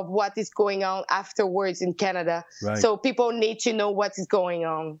precursor of what is going on afterwards in Canada. Right. So people need to know what is going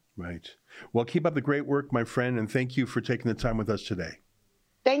on. Right. Well, keep up the great work, my friend, and thank you for taking the time with us today.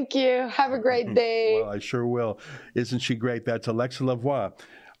 Thank you. Have a great day. Well, I sure will. Isn't she great? That's Alexa Lavoie,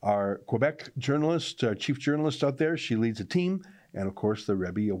 our Quebec journalist, chief journalist out there. She leads a team, and of course, the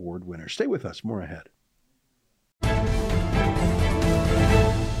Rebbe Award winner. Stay with us. More ahead.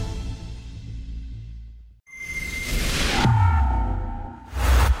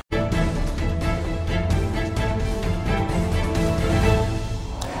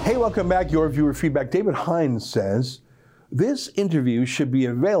 Hey, welcome back. Your viewer feedback. David Hines says, this interview should be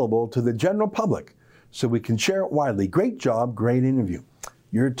available to the general public so we can share it widely. Great job, great interview.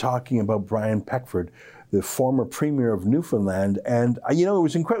 You're talking about Brian Peckford, the former Premier of Newfoundland. And, it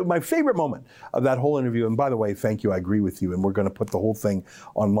was incredible. My favorite moment of that whole interview, and by the way, thank you, I agree with you, and we're going to put the whole thing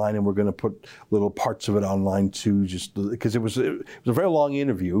online, and we're going to put little parts of it online too, just because it was a very long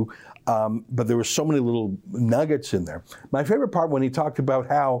interview, but there were so many little nuggets in there. My favorite part when he talked about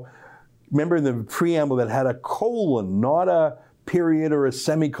how, remember in the preamble that had a colon, not a period or a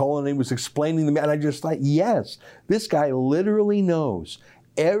semicolon, he was explaining them, and I just thought, yes, this guy literally knows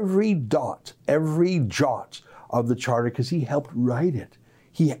every dot, every jot of the charter because he helped write it.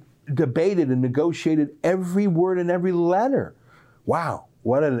 He debated and negotiated every word and every letter. Wow,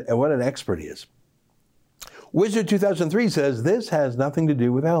 what an expert he is. Wizard 2003 says this has nothing to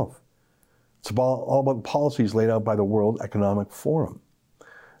do with health. It's all about the policies laid out by the World Economic Forum.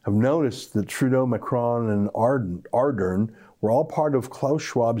 I've noticed that Trudeau, Macron, and Ardern were all part of Klaus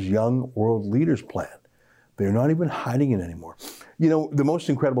Schwab's Young World Leaders Plan. They're not even hiding it anymore. You know, the most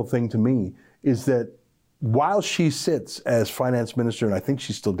incredible thing to me is that while she sits as finance minister, and I think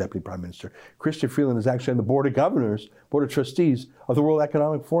she's still deputy prime minister, Chrystia Freeland is actually on the board of governors, board of trustees of the World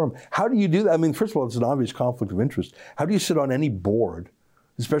Economic Forum. How do you do that? I mean, first of all, it's an obvious conflict of interest. How do you sit on any board,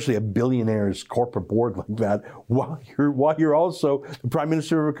 especially a billionaire's corporate board like that, while you're also the prime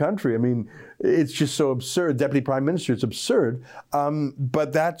minister of a country? I mean, it's just so absurd. Deputy prime minister, it's absurd.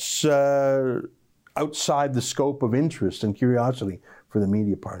 But that's outside the scope of interest and curiosity for the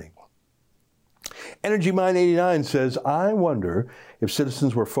media party. Energy Mine 89 says, I wonder if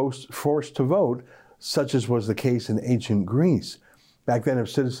citizens were forced to vote, such as was the case in ancient Greece. Back then, if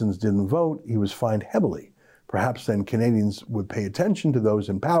citizens didn't vote, he was fined heavily. Perhaps then Canadians would pay attention to those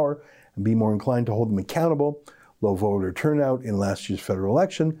in power and be more inclined to hold them accountable. Low voter turnout in last year's federal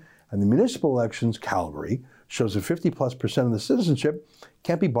election and the municipal elections, Calgary, shows that 50+% of the citizenship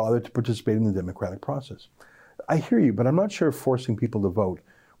can't be bothered to participate in the democratic process. I hear you, but I'm not sure if forcing people to vote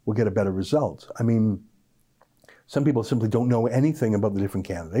will get a better result. I mean, some people simply don't know anything about the different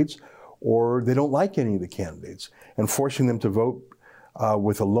candidates, or they don't like any of the candidates. And forcing them to vote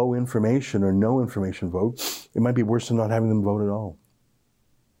with a low information or no information vote, it might be worse than not having them vote at all.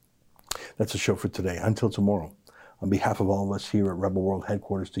 That's the show for today. Until tomorrow, on behalf of all of us here at Rebel World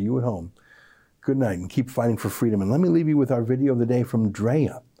Headquarters, to you at home, good night and keep fighting for freedom. And let me leave you with our video of the day from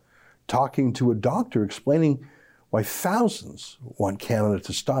Drea, talking to a doctor explaining why thousands want Canada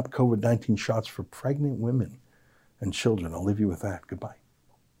to stop COVID-19 shots for pregnant women and children. I'll leave you with that. Goodbye.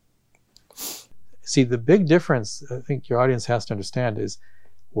 See, the big difference I think your audience has to understand is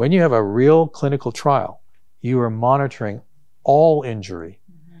when you have a real clinical trial, you are monitoring all injury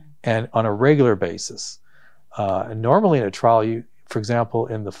and on a regular basis. And normally in a trial, for example,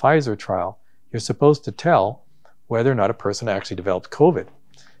 in the Pfizer trial, you're supposed to tell whether or not a person actually developed COVID.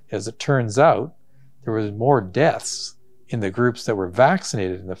 As it turns out, there was more deaths in the groups that were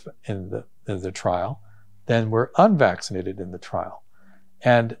vaccinated in the trial than were unvaccinated in the trial.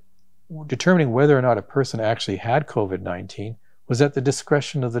 And determining whether or not a person actually had COVID-19 was at the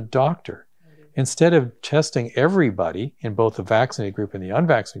discretion of the doctor. Instead of testing everybody in both the vaccinated group and the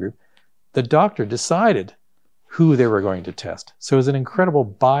unvaccinated group, the doctor decided who they were going to test. So it was an incredible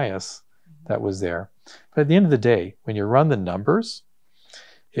bias that was there. But at the end of the day, when you run the numbers,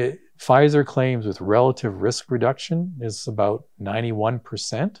 Pfizer claims with relative risk reduction is about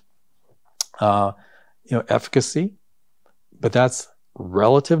 91%, efficacy, but that's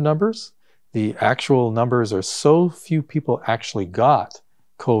relative numbers. The actual numbers are so few people actually got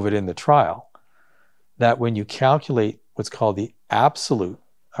COVID in the trial that when you calculate what's called the absolute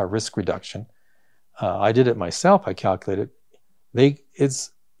risk reduction, I did it myself, I calculated,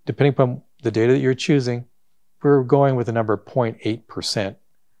 it's depending upon the data that you're choosing, we're going with a number of 0.8%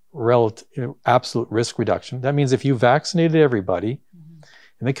 relative absolute risk reduction. That means if you vaccinated everybody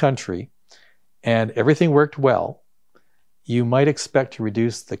in the country and everything worked well, you might expect to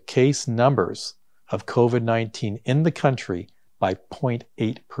reduce the case numbers of COVID-19 in the country by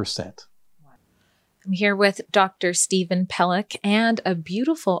 0.8%. I'm here with Dr. Stephen Pelech and a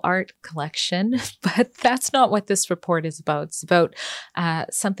beautiful art collection, but that's not what this report is about. It's about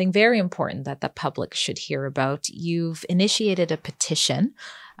something very important that the public should hear about. You've initiated a petition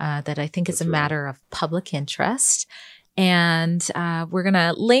that I think is a matter of public interest. And we're going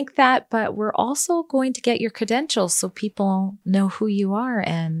to link that, but we're also going to get your credentials so people know who you are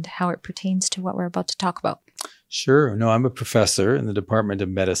and how it pertains to what we're about to talk about. Sure. No, I'm a professor in the Department of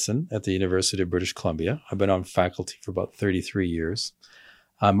Medicine at the University of British Columbia. I've been on faculty for about 33 years.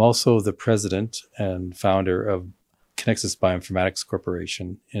 I'm also the president and founder of Connexus Bioinformatics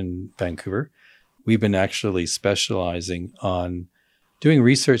Corporation in Vancouver. We've been actually specializing on doing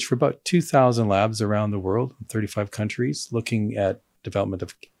research for about 2,000 labs around the world in 35 countries, looking at development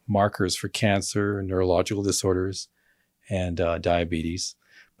of markers for cancer, neurological disorders, and diabetes.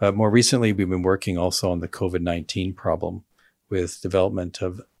 But more recently, we've been working also on the COVID-19 problem with development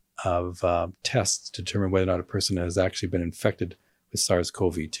of tests to determine whether or not a person has actually been infected with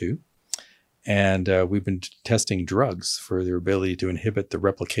SARS-CoV-2. And we've been testing drugs for their ability to inhibit the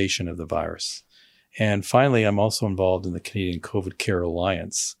replication of the virus. And finally, I'm also involved in the Canadian COVID Care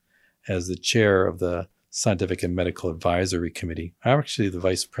Alliance as the chair of the Scientific and Medical Advisory Committee. I'm actually the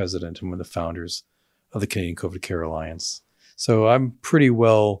vice president and one of the founders of the Canadian COVID Care Alliance. So I'm pretty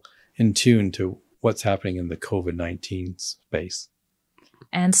well in tune to what's happening in the COVID-19 space.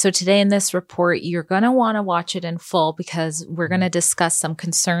 And so today in this report, you're going to want to watch it in full because we're going to discuss some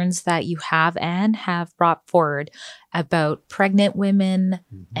concerns that you have and have brought forward about pregnant women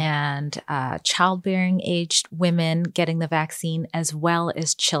and childbearing aged women getting the vaccine as well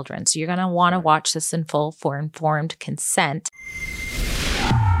as children. So you're going to want to watch this in full for informed consent.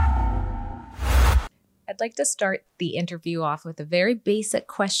 I'd like to start the interview off with a very basic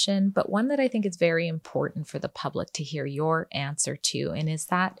question, but one that I think is very important for the public to hear your answer to. And is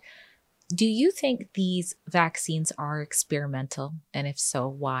that, do you think these vaccines are experimental? And if so,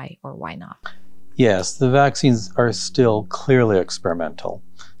 why or why not? Yes, the vaccines are still clearly experimental.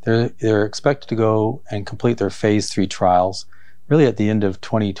 They're expected to go and complete their phase 3 trials really at the end of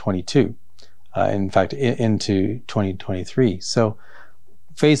 2022. In fact, into 2023. So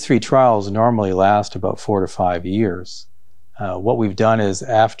phase 3 trials normally last about 4 to 5 years. What we've done is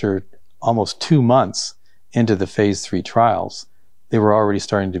after almost 2 months into the phase 3 trials, they were already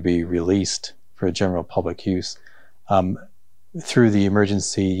starting to be released for general public use through the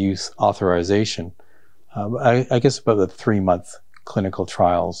emergency use authorization. I guess about the 3-month clinical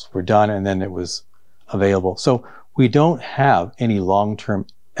trials were done and then it was available. So we don't have any long-term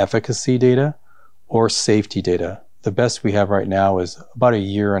efficacy data or safety data. The best we have right now is about 1.5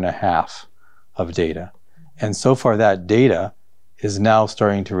 years of data. And so far that data is now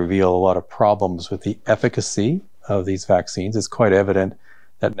starting to reveal a lot of problems with the efficacy of these vaccines. It's quite evident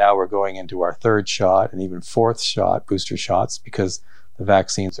that now we're going into our 3rd shot and even 4th shot, booster shots, because the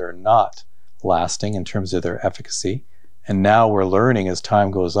vaccines are not lasting in terms of their efficacy. And now we're learning as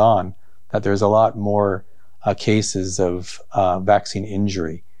time goes on that there's a lot more cases of vaccine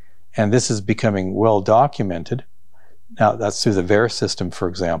injury. And this is becoming well documented. Now, that's through the VAERS system, for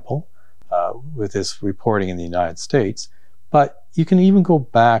example, with this reporting in the United States. But you can even go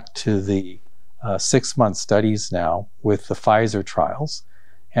back to the 6-month studies now with the Pfizer trials.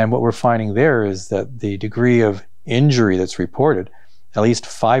 And what we're finding there is that the degree of injury that's reported, at least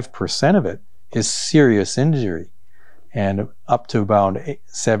 5% of it is serious injury. And up to about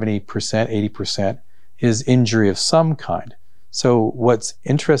 70%, 80% is injury of some kind. So what's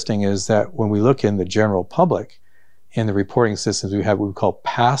interesting is that when we look in the general public, in the reporting systems we have what we call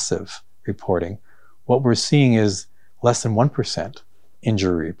passive reporting, what we're seeing is less than 1%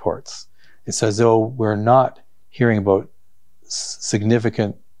 injury reports. It's as though we're not hearing about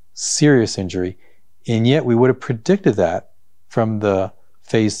significant serious injury, and yet we would have predicted that from the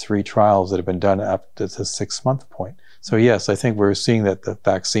phase 3 trials that have been done up to the 6-month point. So yes, I think we're seeing that the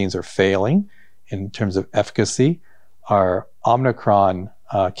vaccines are failing in terms of efficacy. Our Omicron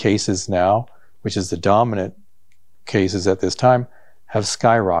cases now, which is the dominant cases at this time, have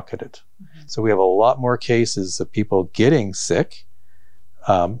skyrocketed. So we have a lot more cases of people getting sick,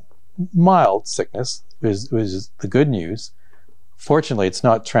 mild sickness, which is the good news. Fortunately, it's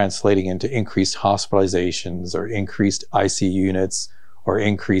not translating into increased hospitalizations or increased ICU units or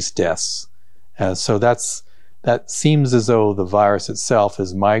increased deaths. So that seems as though the virus itself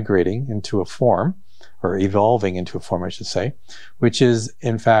is migrating into a form, or evolving into a form, I should say, which is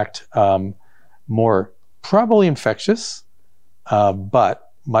in fact more probably infectious,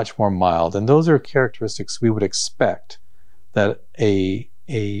 but much more mild. And those are characteristics we would expect that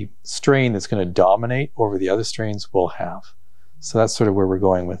a strain that's going to dominate over the other strains will have. So that's sort of where we're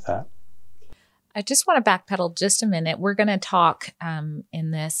going with that. I just want to backpedal just a minute. We're going to talk in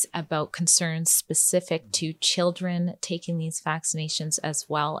this about concerns specific to children taking these vaccinations as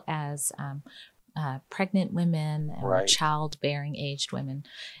well as pregnant women or childbearing aged women.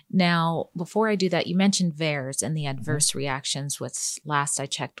 Now, before I do that, you mentioned VAERS and the adverse reactions, which last I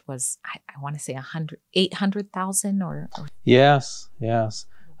checked was, I want to say 800,000 or... Yes.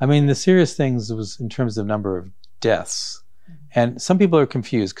 I mean, the serious things was in terms of number of deaths. And some people are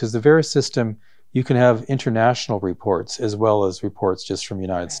confused because the VAERS system, you can have international reports as well as reports just from the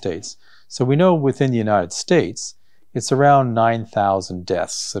United States. So we know within the United States, it's around 9,000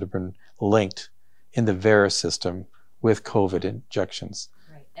 deaths that have been linked in the VAERS system with COVID injections.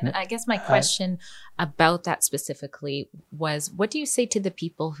 Right. And I guess my question about that specifically was, what do you say to the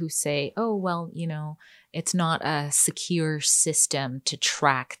people who say, oh, well, you know, it's not a secure system to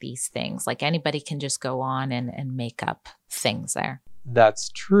track these things. Like anybody can just go on and make up things there. That's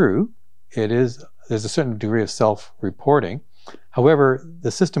true. It is. There's a certain degree of self-reporting. However,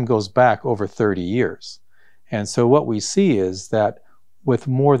 the system goes back over 30 years. And so what we see is that with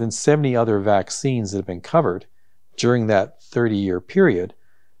more than 70 other vaccines that have been covered during that 30-year period,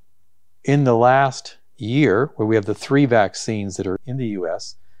 in the last year, where we have the 3 vaccines that are in the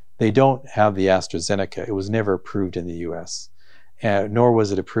US, they don't have the AstraZeneca. It was never approved in the US. nor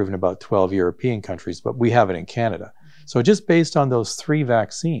was it approved in about 12 European countries, but we have it in Canada. So just based on those 3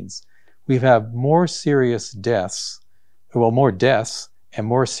 vaccines, we've had more serious deaths, well, more deaths and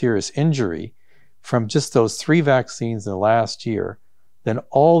more serious injury from just those 3 vaccines in the last year than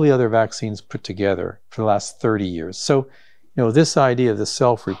all the other vaccines put together for the last 30 years. So, this idea of the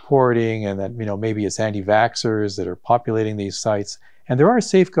self-reporting and that, maybe it's anti-vaxxers that are populating these sites, and there are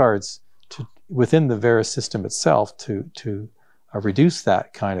safeguards within the VAERS system itself to reduce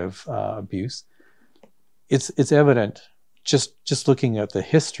that kind of abuse. It's evident just looking at the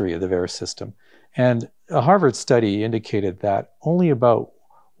history of the VAERS system. And a Harvard study indicated that only about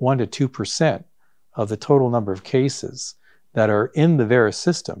 1% to 2% of the total number of cases that are in the VAERS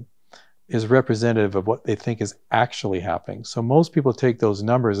system is representative of what they think is actually happening. So most people take those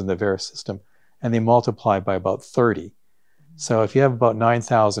numbers in the VAERS system and they multiply by about 30. So if you have about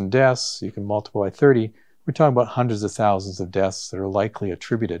 9,000 deaths, you can multiply 30. We're talking about hundreds of thousands of deaths that are likely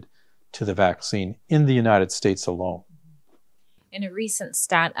attributed to the vaccine in the United States alone. In a recent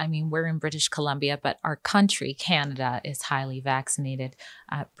stat, we're in British Columbia, but our country, Canada, is highly vaccinated.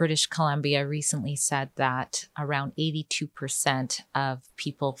 British Columbia recently said that around 82% of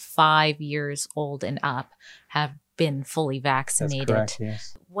people 5 years old and up have been fully vaccinated. That's correct,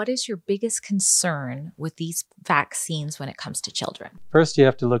 yes. What is your biggest concern with these vaccines when it comes to children? First, you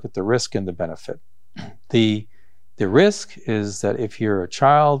have to look at the risk and the benefit. The risk is that if you're a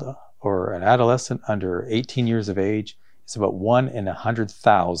child or an adolescent under 18 years of age, it's about 1 in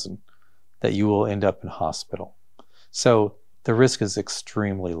 100,000 that you will end up in hospital. So the risk is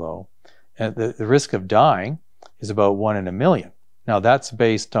extremely low. And the risk of dying is about 1 in a million. Now that's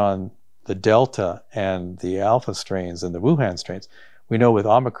based on the Delta and the Alpha strains and the Wuhan strains. We know with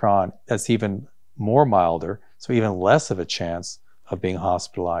Omicron, that's even more milder, so even less of a chance of being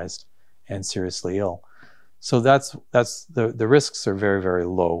hospitalized and seriously ill. So the risks are very, very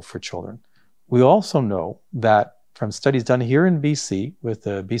low for children. We also know that from studies done here in BC with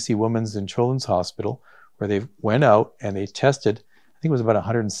the BC Women's and Children's Hospital, where they went out and they tested, I think it was about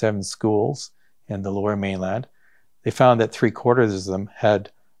 107 schools in the Lower Mainland. They found that 3/4 of them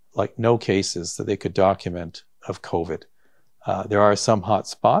had no cases that they could document of COVID. There are some hot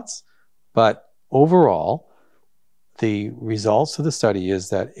spots, but overall, the results of the study is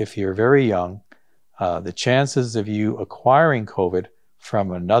that if you're very young, the chances of you acquiring COVID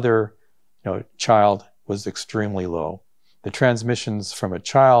from another child was extremely low. The transmissions from a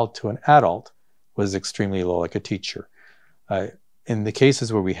child to an adult was extremely low, like a teacher. In the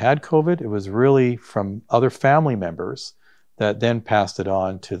cases where we had COVID, it was really from other family members that then passed it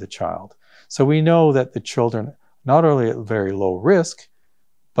on to the child. So we know that the children not only at very low risk,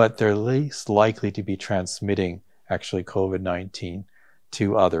 but they're least likely to be transmitting actually COVID-19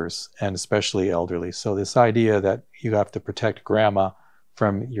 to others, and especially elderly. So this idea that you have to protect grandma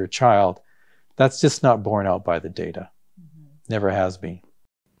from your child, that's just not borne out by the data. Never has been.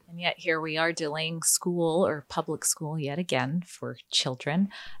 And yet here we are delaying school or public school yet again for children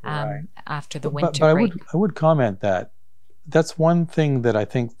Right. after the winter But break. I would comment that that's one thing that I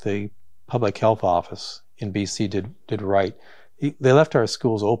think the Public Health Office in BC did right. They left our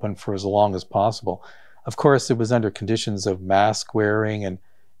schools open for as long as possible. Of course, it was under conditions of mask wearing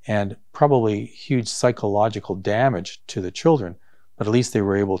and probably huge psychological damage to the children, but at least they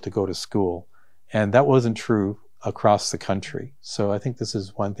were able to go to school. And that wasn't true across the country. So I think this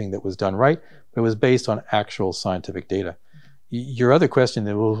is one thing that was done right, but it was based on actual scientific data. Your other question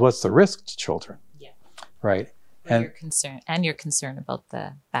was, what's the risk to children? Yeah. Right. And your concern about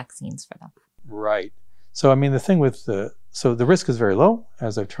the vaccines for them. Right. So, I mean, the thing with the risk is very low,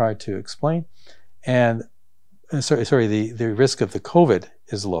 as I've tried to explain. And the risk of the COVID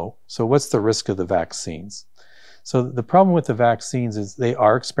is low. So what's the risk of the vaccines? So the problem with the vaccines is they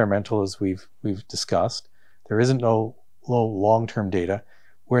are experimental, as we've discussed. There isn't no long-term data.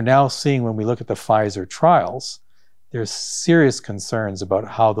 We're now seeing, when we look at the Pfizer trials, there's serious concerns about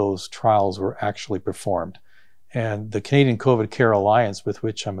how those trials were actually performed. And the Canadian COVID Care Alliance, with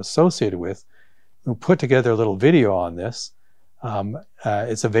which I'm associated with, we put together a little video on this.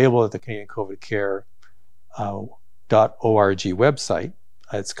 It's available at the Canadian COVID Care .org website.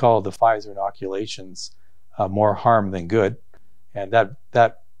 It's called the Pfizer Inoculations More Harm Than Good. And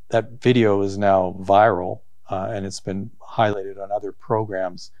that video is now viral, and it's been highlighted on other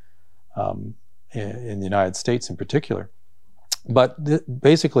programs in the United States in particular. But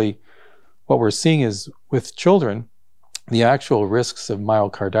basically, what we're seeing is with children, the actual risks of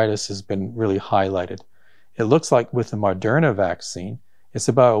myocarditis has been really highlighted. It looks like with the Moderna vaccine, it's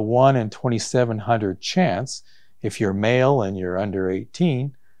about a 1 in 2,700 chance, if you're male and you're under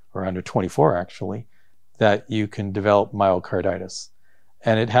 18, or under 24 actually, that you can develop myocarditis.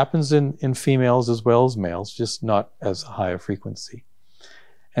 And it happens in females as well as males, just not as high a frequency.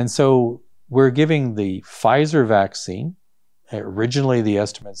 And so we're giving the Pfizer vaccine. Originally, the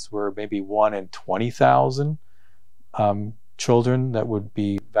estimates were maybe 1 in 20,000 children that would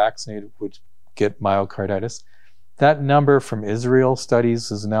be vaccinated would get myocarditis. That number from Israel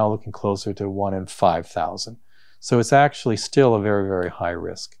studies is now looking closer to 1 in 5,000. So it's actually still a very, very high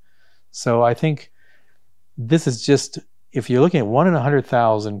risk. So I think this is just, if you're looking at 1 in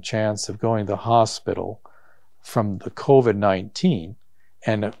 100,000 chance of going to the hospital from the COVID-19,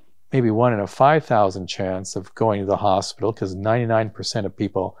 and maybe 1 in a 5,000 chance of going to the hospital, because 99% of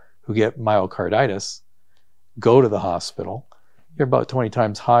people who get myocarditis go to the hospital, you're about 20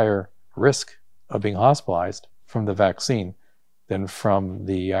 times higher risk of being hospitalized from the vaccine than from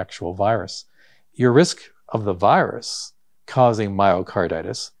the actual virus. Your risk of the virus causing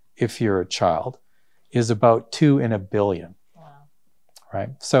myocarditis, if you're a child, is about 2 in a billion. Wow. Right?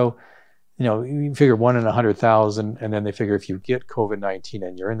 So, you know, you figure 1 in 100,000, and then they figure if you get COVID-19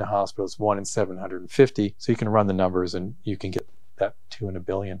 and you're in the hospital, it's 1 in 750. So you can run the numbers and you can get that 2 in a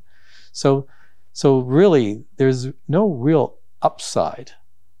billion. So really, there's no real upside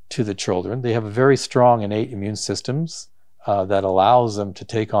to the children. They have a very strong innate immune systems that allows them to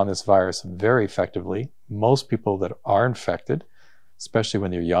take on this virus very effectively. Most people that are infected, especially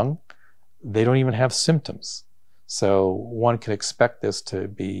when they're young, they don't even have symptoms. So one can expect this to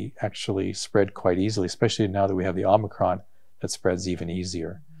be actually spread quite easily, especially now that we have the Omicron that spreads even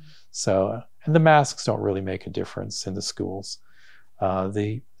easier. So, and the masks don't really make a difference in the schools.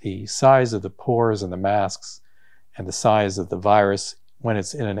 The size of the pores in the masks and the size of the virus when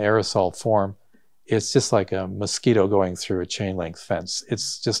it's in an aerosol form, it's just like a mosquito going through a chain link fence.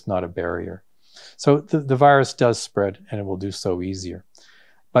 It's just not a barrier. So the virus does spread, and it will do so easier.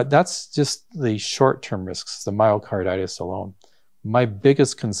 But that's just the short-term risks, the myocarditis alone. My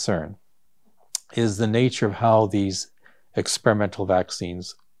biggest concern is the nature of how these experimental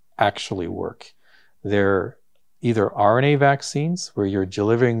vaccines actually work. They're either RNA vaccines, where you're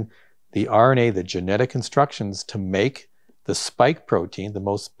delivering the RNA, the genetic instructions to make the spike protein, the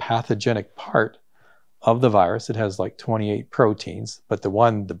most pathogenic part of the virus. It has like 28 proteins, but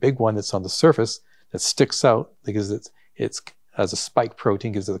the big one that's on the surface that sticks out because it's as a spike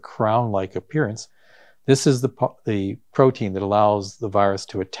protein, gives it a crown-like appearance. This is the protein that allows the virus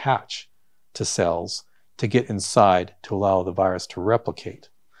to attach to cells, to get inside, to allow the virus to replicate.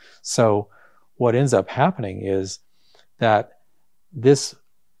 So what ends up happening is that this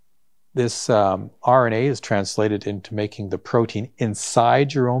RNA is translated into making the protein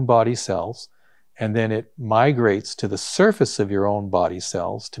inside your own body cells, and then it migrates to the surface of your own body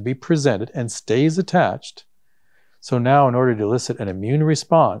cells to be presented and stays attached. So now, in order to elicit an immune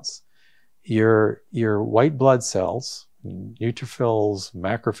response, your white blood cells, neutrophils,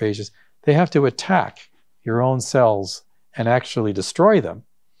 macrophages, they have to attack your own cells and actually destroy them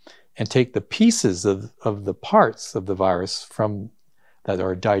and take the pieces of the parts of the virus that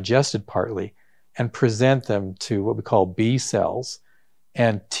are digested partly and present them to what we call B cells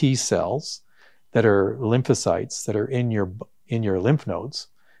and T cells that are lymphocytes that are in your lymph nodes.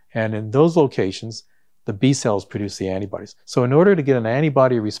 And in those locations, the B cells produce the antibodies. So in order to get an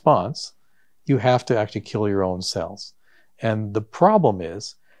antibody response, you have to actually kill your own cells. And the problem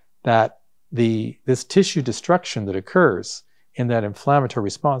is that this tissue destruction that occurs in that inflammatory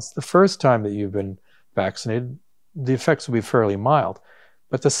response, the first time that you've been vaccinated, the effects will be fairly mild.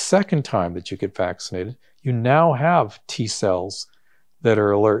 But the second time that you get vaccinated, you now have T cells that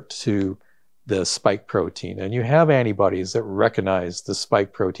are alert to the spike protein, and you have antibodies that recognize the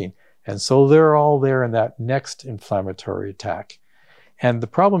spike protein. And so they're all there in that next inflammatory attack. And the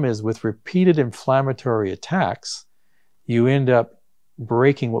problem is with repeated inflammatory attacks, you end up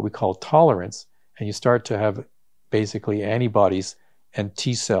breaking what we call tolerance, and you start to have basically antibodies and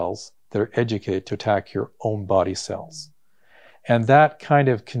T cells that are educated to attack your own body cells. And that kind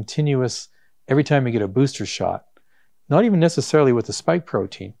of continuous, every time you get a booster shot, not even necessarily with the spike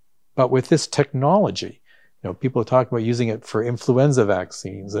protein, but with this technology. You know, people are talking about using it for influenza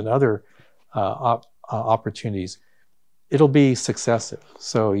vaccines and other opportunities. It'll be successive.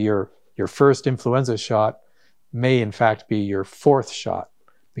 So your first influenza shot may in fact be your fourth shot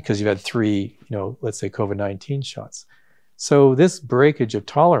because you've had 3, let's say COVID-19 shots. So this breakage of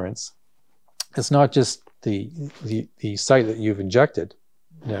tolerance is not just the site that you've injected,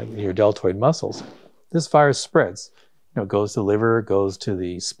 your deltoid muscles. This virus spreads. It goes to the liver, it goes to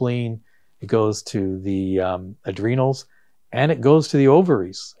the spleen, it goes to the adrenals, and it goes to the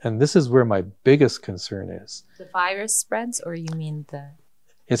ovaries. And this is where my biggest concern is. The virus spreads, or you mean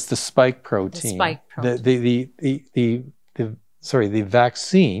It's the spike protein. The spike protein. The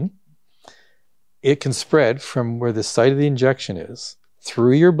vaccine, it can spread from where the site of the injection is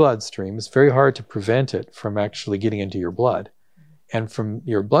through your bloodstream. It's very hard to prevent it from actually getting into your blood. And from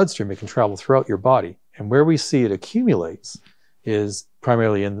your bloodstream, it can travel throughout your body. And where we see it accumulates is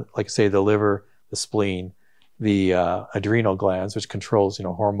primarily in, like say, the liver, the spleen, the adrenal glands, which controls,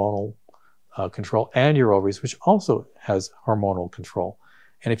 hormonal control, and your ovaries, which also has hormonal control.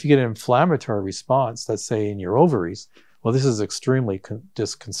 And if you get an inflammatory response, let's say in your ovaries, well, this is extremely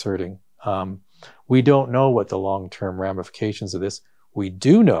disconcerting. We don't know what the long-term ramifications of this. We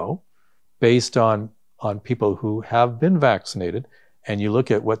do know, based on people who have been vaccinated, and you look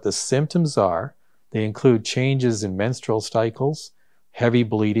at what the symptoms are, they include changes in menstrual cycles, heavy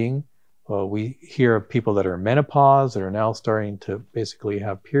bleeding. We hear of people that are in menopause that are now starting to basically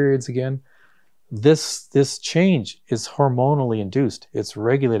have periods again. This change is hormonally induced. It's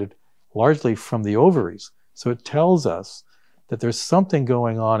regulated largely from the ovaries. So it tells us that there's something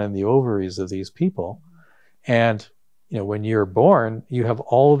going on in the ovaries of these people. And when you're born, you have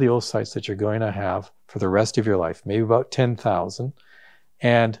all the oocytes that you're going to have for the rest of your life, maybe about 10,000.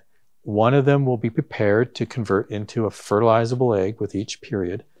 And one of them will be prepared to convert into a fertilizable egg with each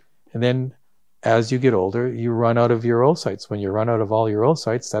period. And then as you get older, you run out of your oocytes. When you run out of all your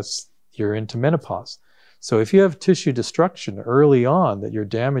oocytes, you're into menopause. So if you have tissue destruction early on that you're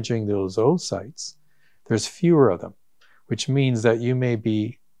damaging those oocytes, there's fewer of them, which means that you may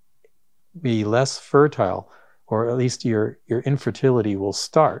be less fertile, or at least your infertility will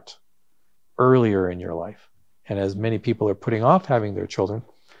start earlier in your life. And as many people are putting off having their children,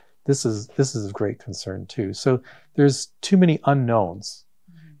 this is of great concern too. So there's too many unknowns.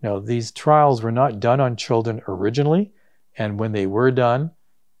 These trials were not done on children originally, and when they were done,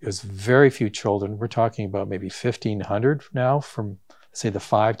 it was very few children. We're talking about maybe 1,500 now from, say, the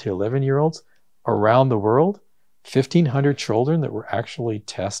 5 to 11-year-olds around the world. 1,500 children that were actually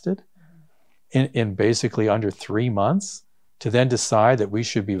tested in basically under 3 months to then decide that we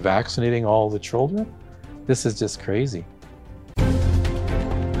should be vaccinating all the children. This is just crazy.